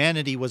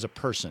humanity was a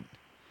person,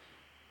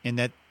 and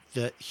that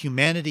the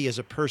humanity as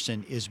a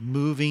person is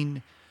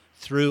moving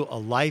through a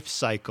life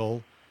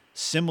cycle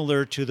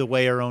similar to the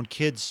way our own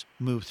kids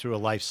move through a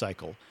life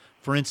cycle.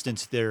 For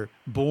instance, they're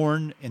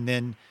born, and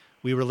then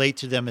we relate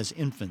to them as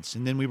infants,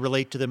 and then we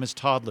relate to them as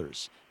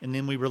toddlers, and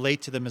then we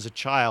relate to them as a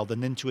child,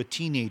 and then to a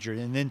teenager,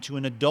 and then to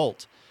an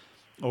adult.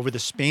 over the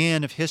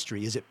span of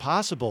history? Is it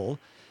possible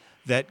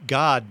that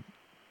God,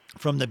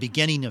 from the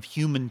beginning of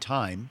human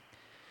time,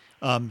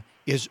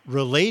 is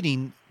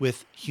relating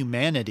with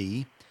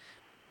humanity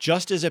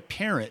just as a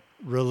parent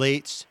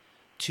relates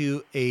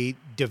to a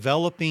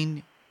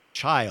developing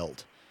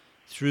child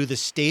through the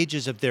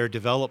stages of their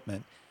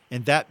development?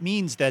 And that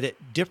means that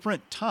at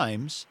different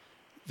times,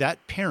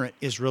 that parent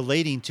is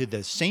relating to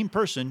the same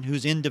person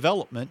who's in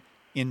development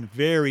in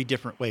very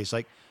different ways.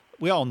 Like,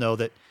 we all know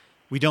that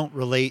we don't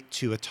relate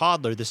to a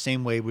toddler the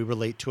same way we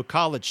relate to a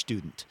college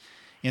student.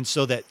 And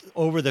so that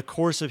over the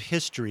course of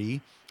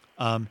history,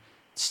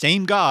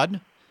 same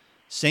God,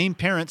 same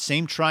parent,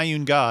 same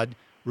triune God,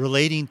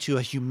 relating to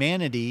a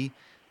humanity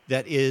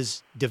that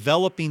is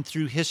developing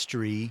through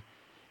history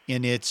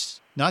in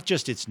its, not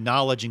just its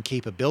knowledge and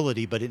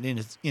capability, but in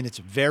its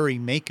very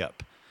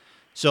makeup.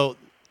 So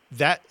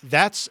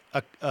that's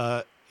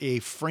a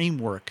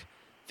framework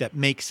that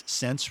makes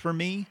sense for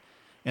me.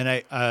 And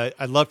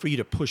I'd love for you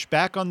to push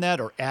back on that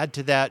or add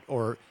to that,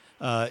 or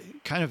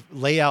kind of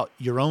lay out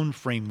your own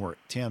framework,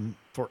 Tim,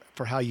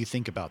 for how you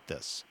think about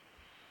this.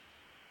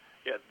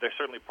 Yeah, there's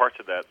certainly parts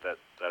of that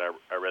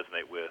I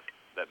resonate with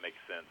that make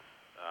sense.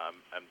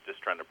 I'm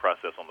just trying to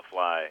process on the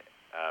fly.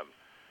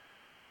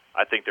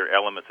 I think there are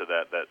elements of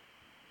that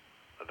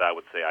I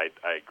would say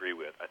I agree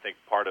with. I think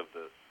part of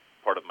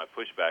my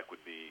pushback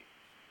would be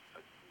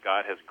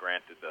God has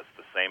granted us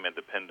the same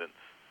independence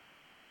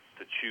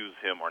to choose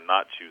Him or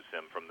not choose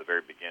Him from the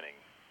very beginning,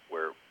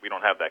 where we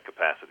don't have that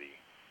capacity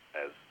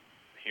as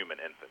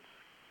human infants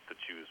to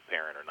choose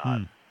parent or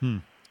not.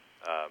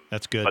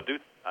 That's good.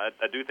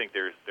 I do think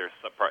there's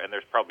some, and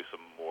there's probably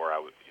some more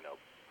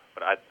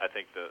but I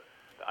think the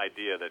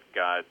idea that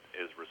God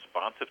is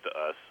responsive to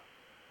us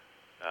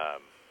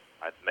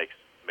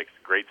makes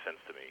great sense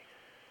to me.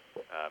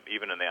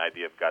 Even in the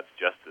idea of God's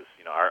justice,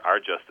 our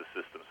justice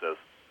system says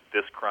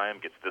this crime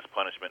gets this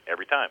punishment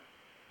every time.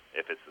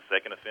 If it's the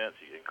second offense,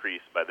 you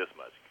increase by this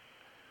much.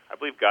 I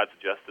believe God's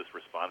justice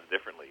responds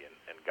differently,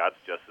 and God's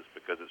justice,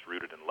 because it's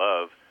rooted in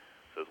love,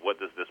 says, what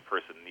does this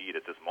person need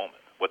at this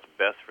moment? What's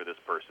best for this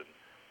person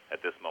at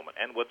this moment?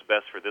 And what's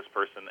best for this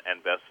person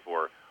and best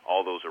for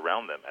all those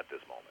around them at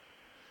this moment?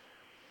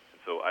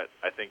 And so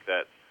I think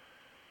that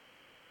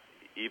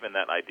even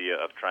that idea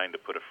of trying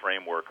to put a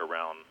framework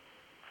around,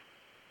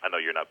 I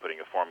know you're not putting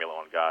a formula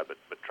on God, but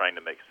trying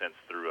to make sense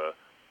through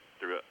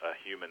a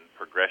human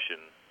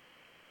progression,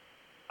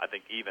 I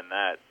think even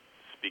that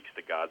speaks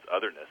to God's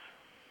otherness,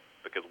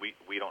 because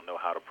we don't know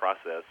how to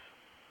process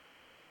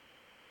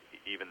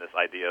even this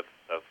idea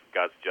of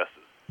God's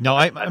justice. No,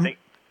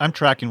 I'm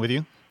tracking with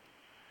you.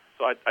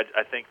 So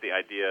I think the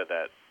idea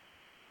that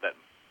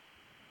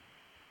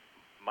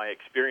my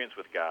experience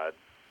with God,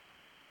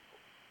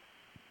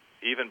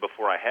 even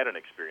before I had an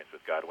experience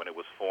with God, when it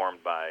was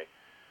formed by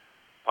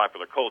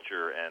popular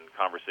culture and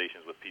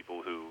conversations with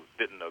people who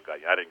didn't know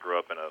God. I didn't grow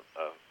up in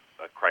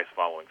a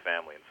Christ-following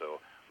family, and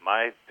so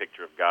my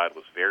picture of God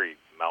was very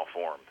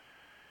malformed.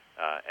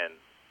 And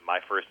my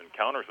first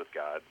encounters with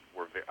God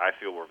I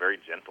feel were very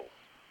gentle.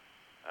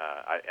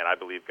 And I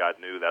believe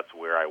God knew that's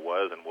where I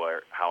was and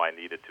how I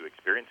needed to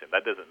experience Him.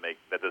 That doesn't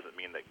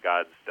mean that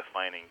God's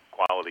defining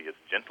quality is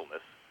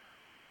gentleness,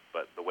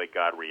 but the way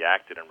God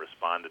reacted and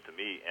responded to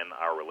me in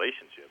our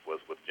relationship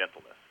was with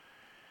gentleness.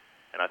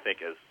 And I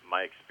think as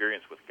my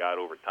experience with God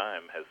over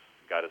time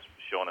God has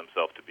shown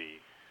Himself to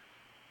be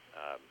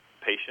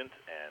patient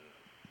and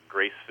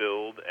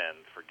grace-filled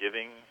and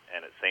forgiving,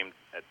 and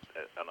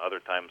on other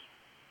times,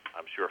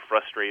 I'm sure,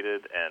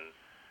 frustrated and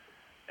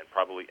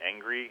probably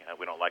angry.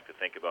 We don't like to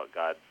think about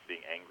God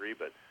being angry,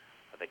 but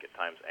I think at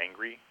times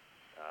angry,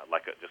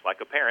 just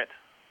like a parent,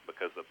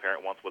 because the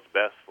parent wants what's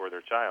best for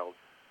their child.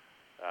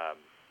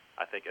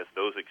 I think as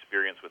those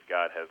experiences with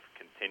God have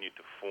continued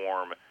to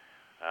form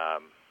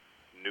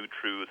new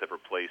truths, have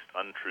replaced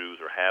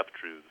untruths or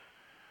half-truths,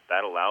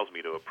 that allows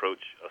me to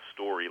approach a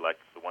story like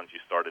the ones you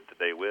started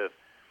today with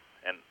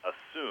and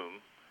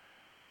assume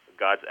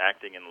God's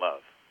acting in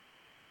love,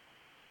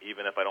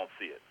 even if I don't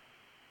see it.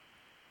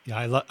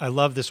 Yeah, I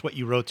love this, what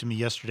you wrote to me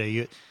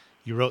yesterday.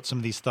 You wrote some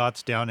of these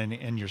thoughts down,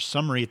 and your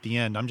summary at the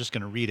end, I'm just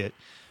going to read it.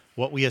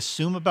 What we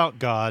assume about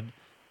God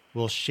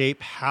will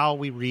shape how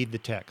we read the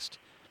text.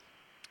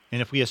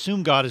 And if we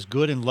assume God is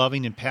good and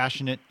loving and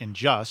passionate and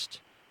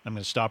just, I'm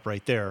going to stop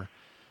right there.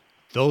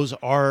 Those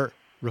are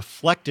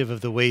reflective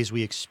of the ways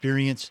we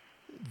experience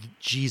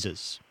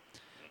Jesus.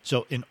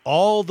 So in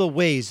all the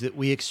ways that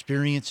we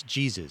experience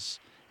Jesus,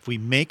 if we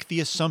make the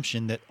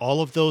assumption that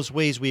all of those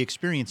ways we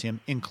experience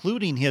Him,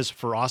 including His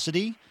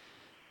ferocity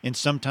and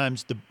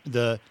sometimes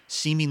the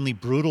seemingly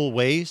brutal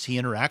ways He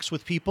interacts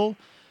with people,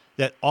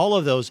 that all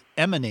of those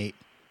emanate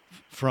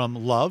from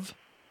love,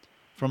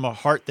 from a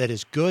heart that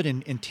is good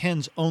and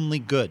intends only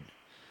good.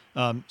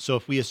 So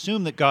if we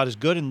assume that God is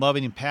good and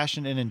loving and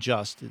passionate and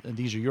just, and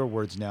these are your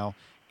words now,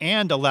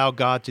 and allow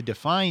God to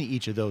define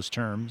each of those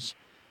terms,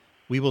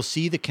 we will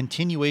see the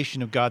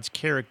continuation of God's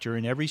character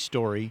in every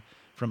story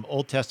from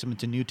Old Testament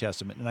to New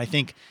Testament. And I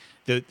think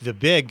the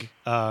big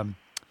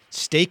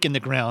stake in the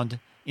ground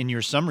in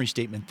your summary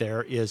statement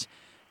there is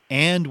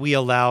and we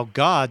allow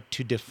God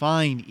to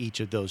define each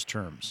of those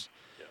terms.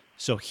 Yeah.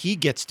 So he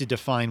gets to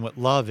define what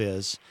love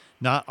is,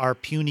 not our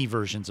puny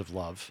versions of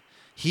love.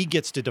 He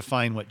gets to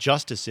define what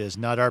justice is,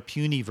 not our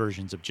puny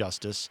versions of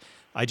justice.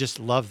 I just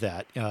love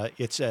that.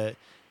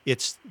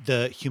 It's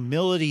the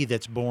humility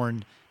that's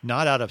born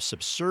not out of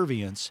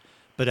subservience,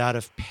 but out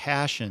of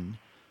passion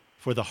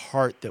for the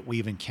heart that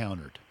we've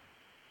encountered.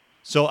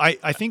 So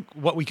I think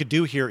what we could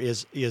do here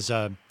is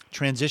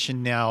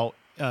transition now,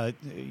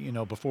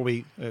 before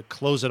we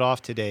close it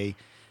off today,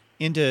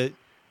 into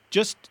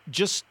just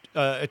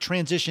a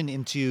transition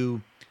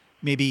into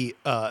maybe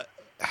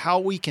how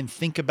we can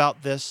think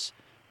about this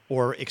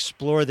or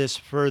explore this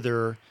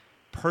further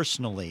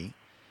personally.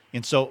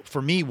 And so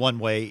for me, one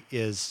way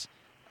is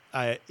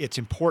it's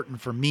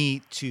important for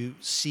me to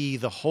see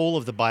the whole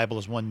of the Bible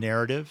as one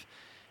narrative,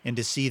 and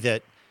to see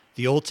that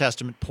the Old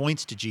Testament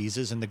points to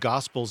Jesus, and the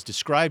Gospels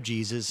describe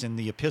Jesus, and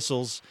the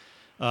epistles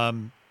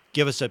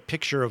give us a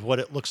picture of what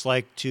it looks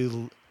like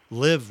to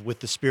live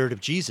with the Spirit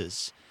of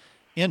Jesus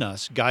in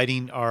us,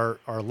 guiding our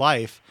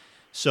life.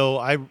 So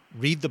I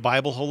read the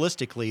Bible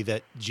holistically,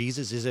 that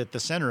Jesus is at the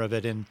center of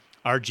it, and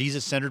our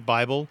Jesus-centered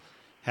Bible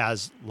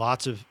has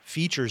lots of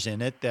features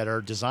in it that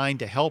are designed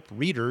to help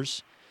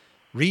readers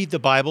read the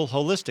Bible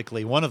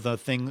holistically. One of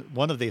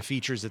the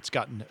features that's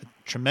gotten a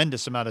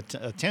tremendous amount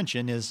of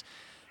attention is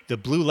the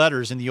blue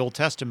letters in the Old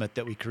Testament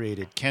that we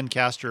created. Ken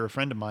Castor, a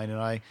friend of mine,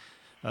 and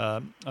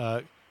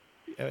I,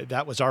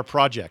 that was our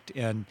project.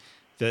 And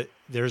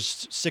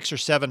there's 600 or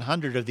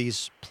 700 of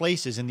these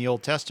places in the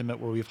Old Testament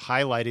where we've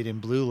highlighted in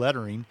blue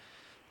lettering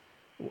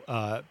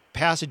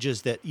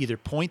passages that either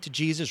point to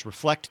Jesus,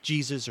 reflect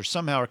Jesus, or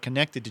somehow are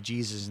connected to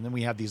Jesus. And then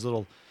we have these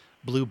little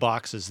blue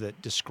boxes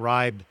that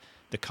describe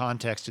the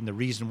context and the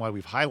reason why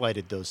we've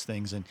highlighted those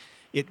things. And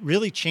it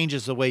really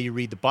changes the way you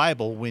read the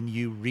Bible when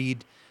you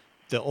read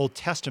the Old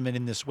Testament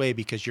in this way,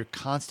 because you're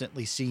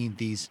constantly seeing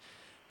these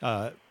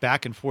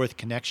back and forth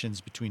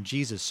connections between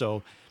Jesus.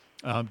 So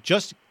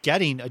just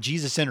getting a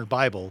Jesus-centered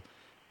Bible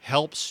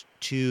helps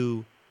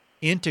to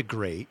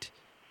integrate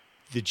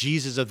the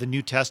Jesus of the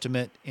New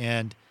Testament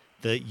and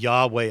the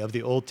Yahweh of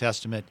the Old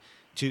Testament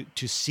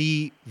to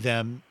see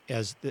them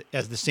as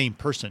the same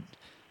person.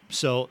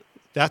 So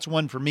that's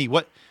one for me.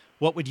 What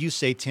would you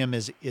say, Tim,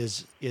 is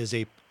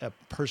a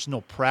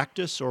personal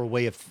practice or a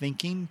way of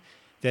thinking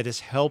that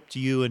has helped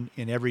you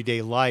in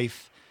everyday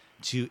life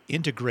to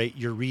integrate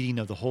your reading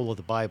of the whole of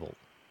the Bible?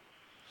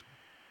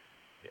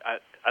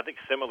 I think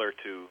similar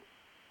to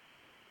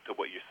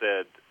what you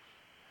said,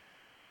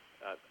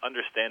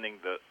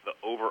 understanding the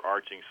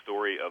overarching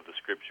story of the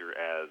Scripture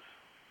as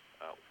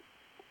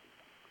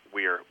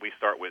we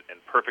start with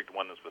in perfect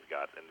oneness with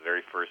God in the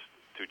very first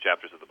two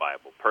chapters of the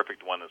Bible,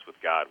 perfect oneness with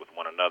God, with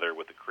one another,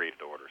 with the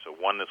created order. So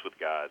oneness with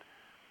God.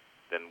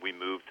 Then we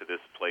move to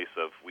this place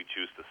of we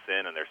choose to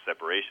sin and there's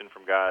separation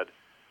from God.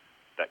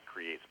 That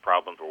creates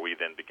problems where we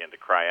then begin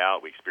to cry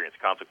out. We experience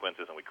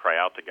consequences and we cry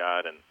out to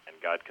God, and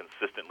God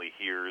consistently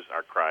hears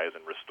our cries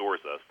and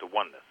restores us to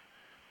oneness.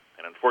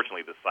 And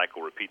unfortunately, the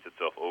cycle repeats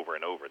itself over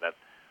and over. That's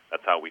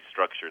how we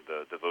structured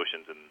the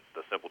devotions in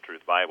the Simple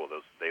Truth Bible,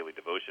 those daily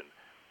devotions,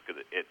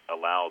 because it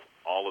allows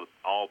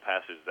all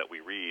passages that we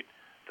read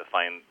to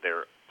find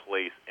their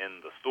place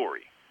in the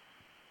story,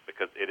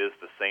 because it is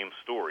the same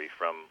story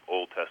from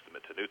Old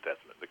Testament to New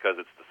Testament,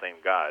 because it's the same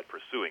God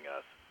pursuing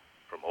us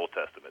from Old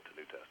Testament to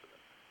New Testament.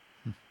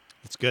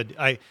 That's good.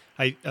 I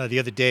the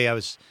other day I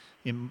was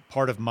in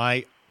part of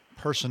my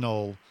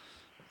personal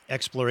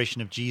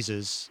exploration of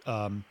Jesus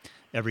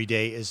every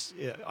day is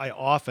I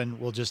often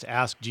will just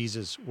ask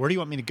Jesus, where do you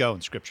want me to go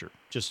in Scripture?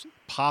 Just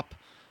pop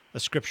a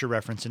Scripture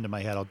reference into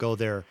my head. I'll go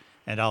there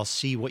and I'll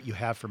see what you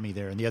have for me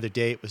there. And the other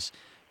day it was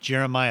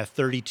Jeremiah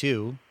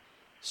 32,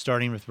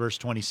 starting with verse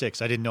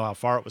 26. I didn't know how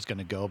far it was going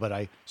to go, but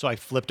I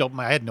flipped open.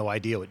 I had no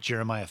idea what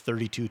Jeremiah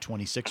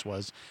 32:26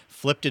 was.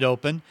 Flipped it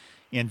open,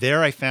 and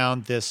there I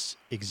found this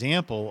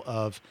example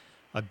of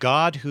a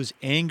God whose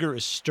anger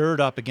is stirred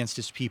up against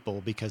his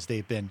people because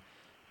they've been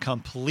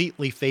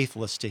completely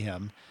faithless to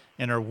him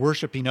and are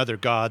worshiping other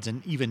gods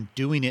and even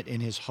doing it in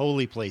his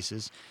holy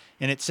places.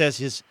 And it says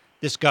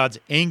this God's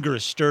anger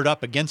is stirred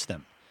up against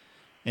them.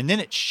 And then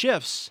it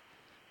shifts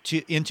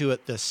into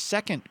the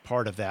second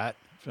part of that,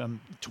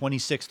 from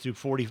 26 through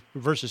 40,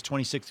 verses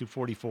 26 through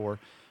 44,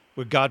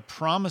 where God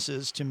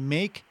promises to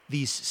make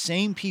these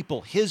same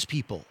people his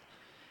people.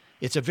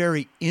 It's a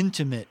very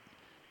intimate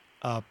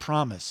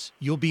promise.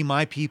 You'll be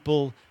my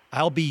people.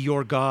 I'll be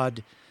your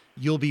God.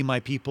 You'll be my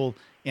people.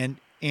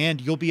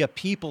 And you'll be a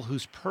people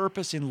whose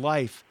purpose in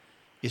life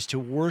is to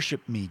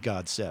worship me,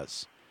 God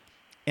says.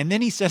 And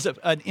then he says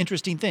an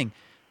interesting thing.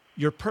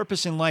 Your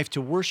purpose in life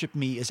to worship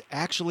me is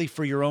actually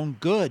for your own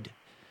good.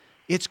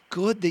 It's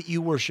good that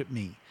you worship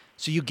me.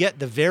 So you get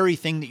the very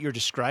thing that you're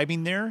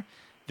describing there,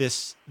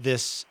 this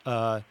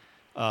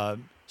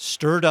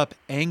stirred up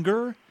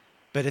anger,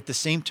 but at the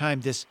same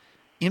time, this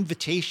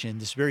invitation,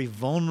 this very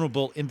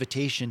vulnerable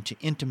invitation to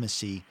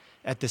intimacy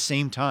at the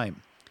same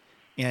time.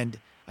 And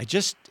I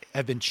just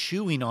have been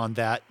chewing on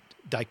that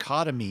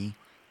dichotomy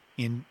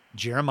in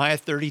Jeremiah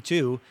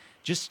 32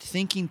 just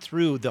thinking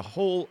through the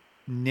whole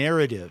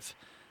narrative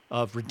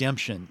of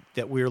redemption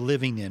that we're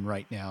living in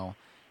right now,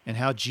 and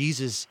how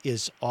Jesus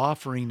is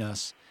offering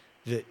us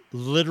the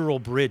literal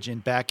bridge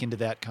and back into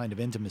that kind of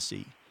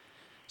intimacy.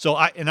 So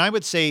I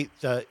would say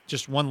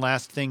just one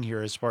last thing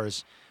here as far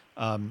as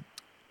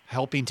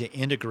helping to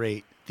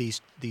integrate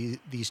these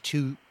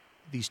two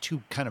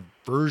kind of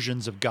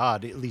versions of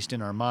God, at least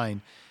in our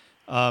mind,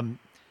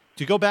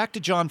 to go back to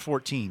John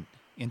 14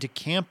 and to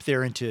camp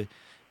there and to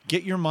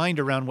get your mind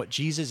around what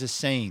Jesus is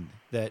saying,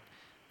 that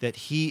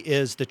he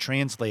is the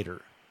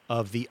translator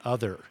of the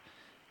other,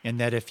 and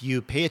that if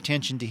you pay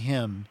attention to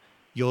him,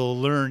 you'll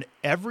learn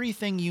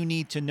everything you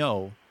need to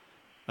know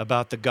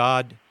about the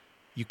God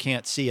you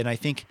can't see. And I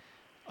think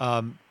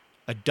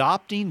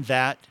adopting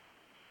that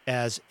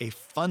as a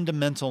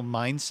fundamental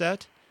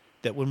mindset,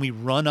 that when we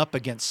run up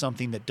against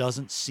something that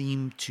doesn't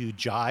seem to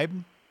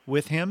jibe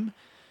with him,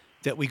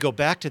 that we go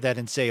back to that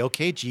and say,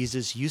 okay,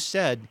 Jesus, you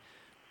said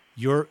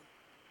you're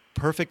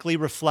perfectly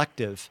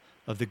reflective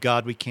of the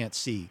God we can't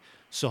see.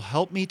 So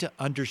help me to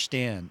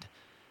understand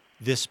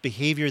this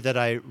behavior that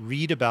I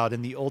read about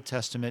in the Old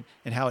Testament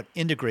and how it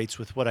integrates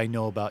with what I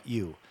know about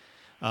you.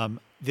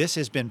 This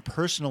has been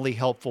personally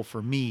helpful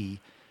for me.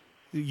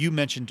 You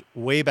mentioned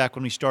way back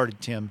when we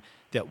started, Tim,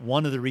 that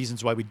one of the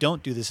reasons why we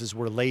don't do this is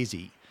we're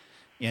lazy.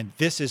 And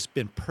this has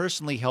been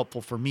personally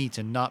helpful for me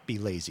to not be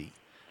lazy.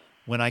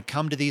 When I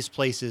come to these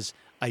places,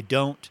 I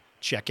don't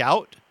check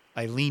out,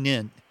 I lean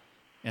in,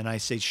 and I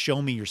say,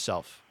 show me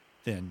yourself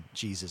then,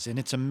 Jesus. And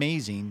it's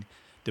amazing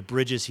the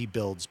bridges he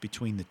builds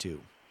between the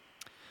two.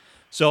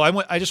 So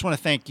I just want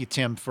to thank you,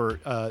 Tim, for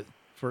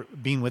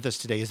being with us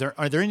today.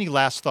 Are there any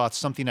last thoughts,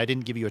 something I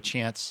didn't give you a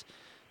chance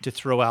to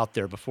throw out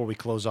there before we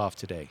close off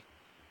today?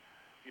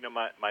 You know,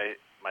 my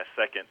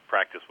second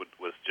practice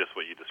was just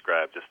what you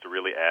described, just to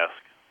really ask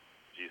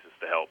Jesus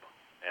to help,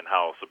 and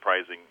how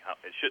surprising,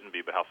 it shouldn't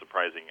be, but how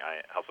surprised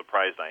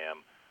I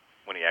am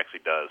when he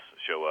actually does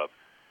show up.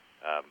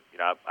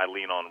 I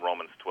lean on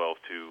Romans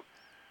 12:2,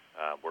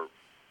 where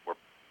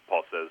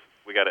Paul says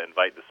we got to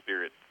invite the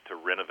Spirit to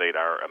renovate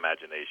our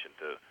imagination,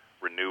 to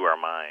renew our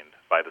mind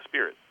by the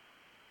Spirit.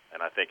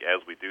 And I think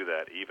as we do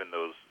that, even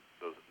those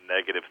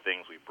negative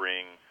things we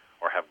bring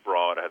or have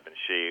brought or have been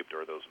shaped,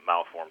 or those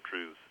malformed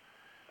truths,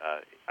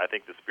 I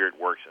think the Spirit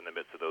works in the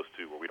midst of those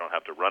two, where we don't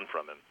have to run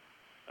from him.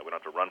 We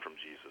don't have to run from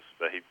Jesus,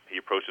 but he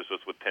approaches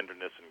us with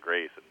tenderness and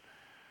grace,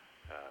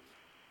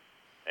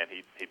 and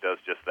he does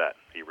just that.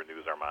 He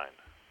renews our mind.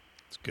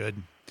 It's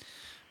good.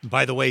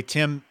 By the way,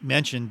 Tim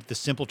mentioned the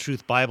Simple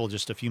Truth Bible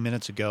just a few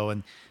minutes ago,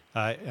 and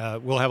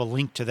we'll have a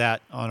link to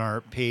that on our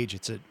page.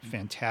 It's a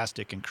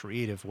fantastic and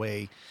creative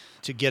way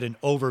to get an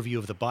overview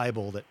of the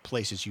Bible that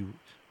places you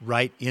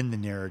right in the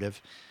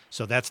narrative.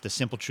 So that's the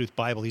Simple Truth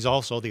Bible. He's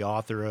also the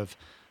author of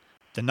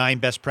the 9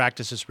 Best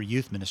Practices for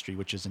Youth Ministry,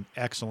 which is an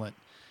excellent,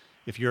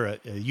 if you're a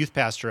youth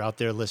pastor out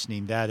there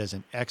listening, that is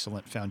an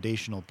excellent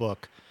foundational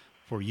book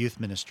for youth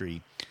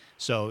ministry.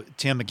 So,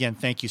 Tim, again,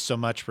 thank you so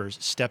much for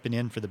stepping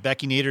in for the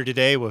Becky-nator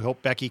today. We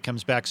hope Becky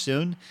comes back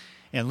soon.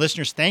 And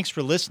listeners, thanks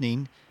for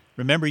listening.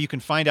 Remember, you can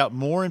find out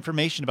more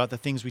information about the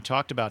things we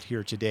talked about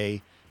here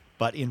today,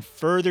 but in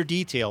further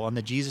detail on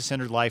the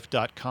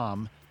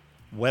JesusCenteredLife.com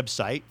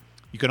website.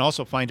 You can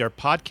also find our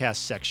podcast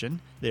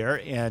section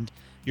there, and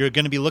you're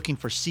going to be looking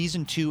for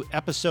Season 2,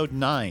 Episode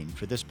 9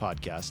 for this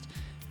podcast.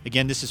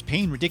 Again, this is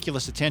Paying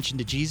Ridiculous Attention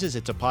to Jesus.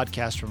 It's a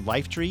podcast from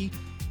Lifetree.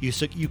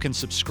 You can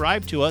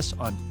subscribe to us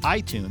on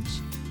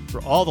iTunes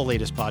for all the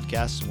latest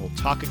podcasts, and we'll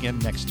talk again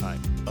next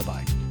time.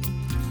 Bye-bye.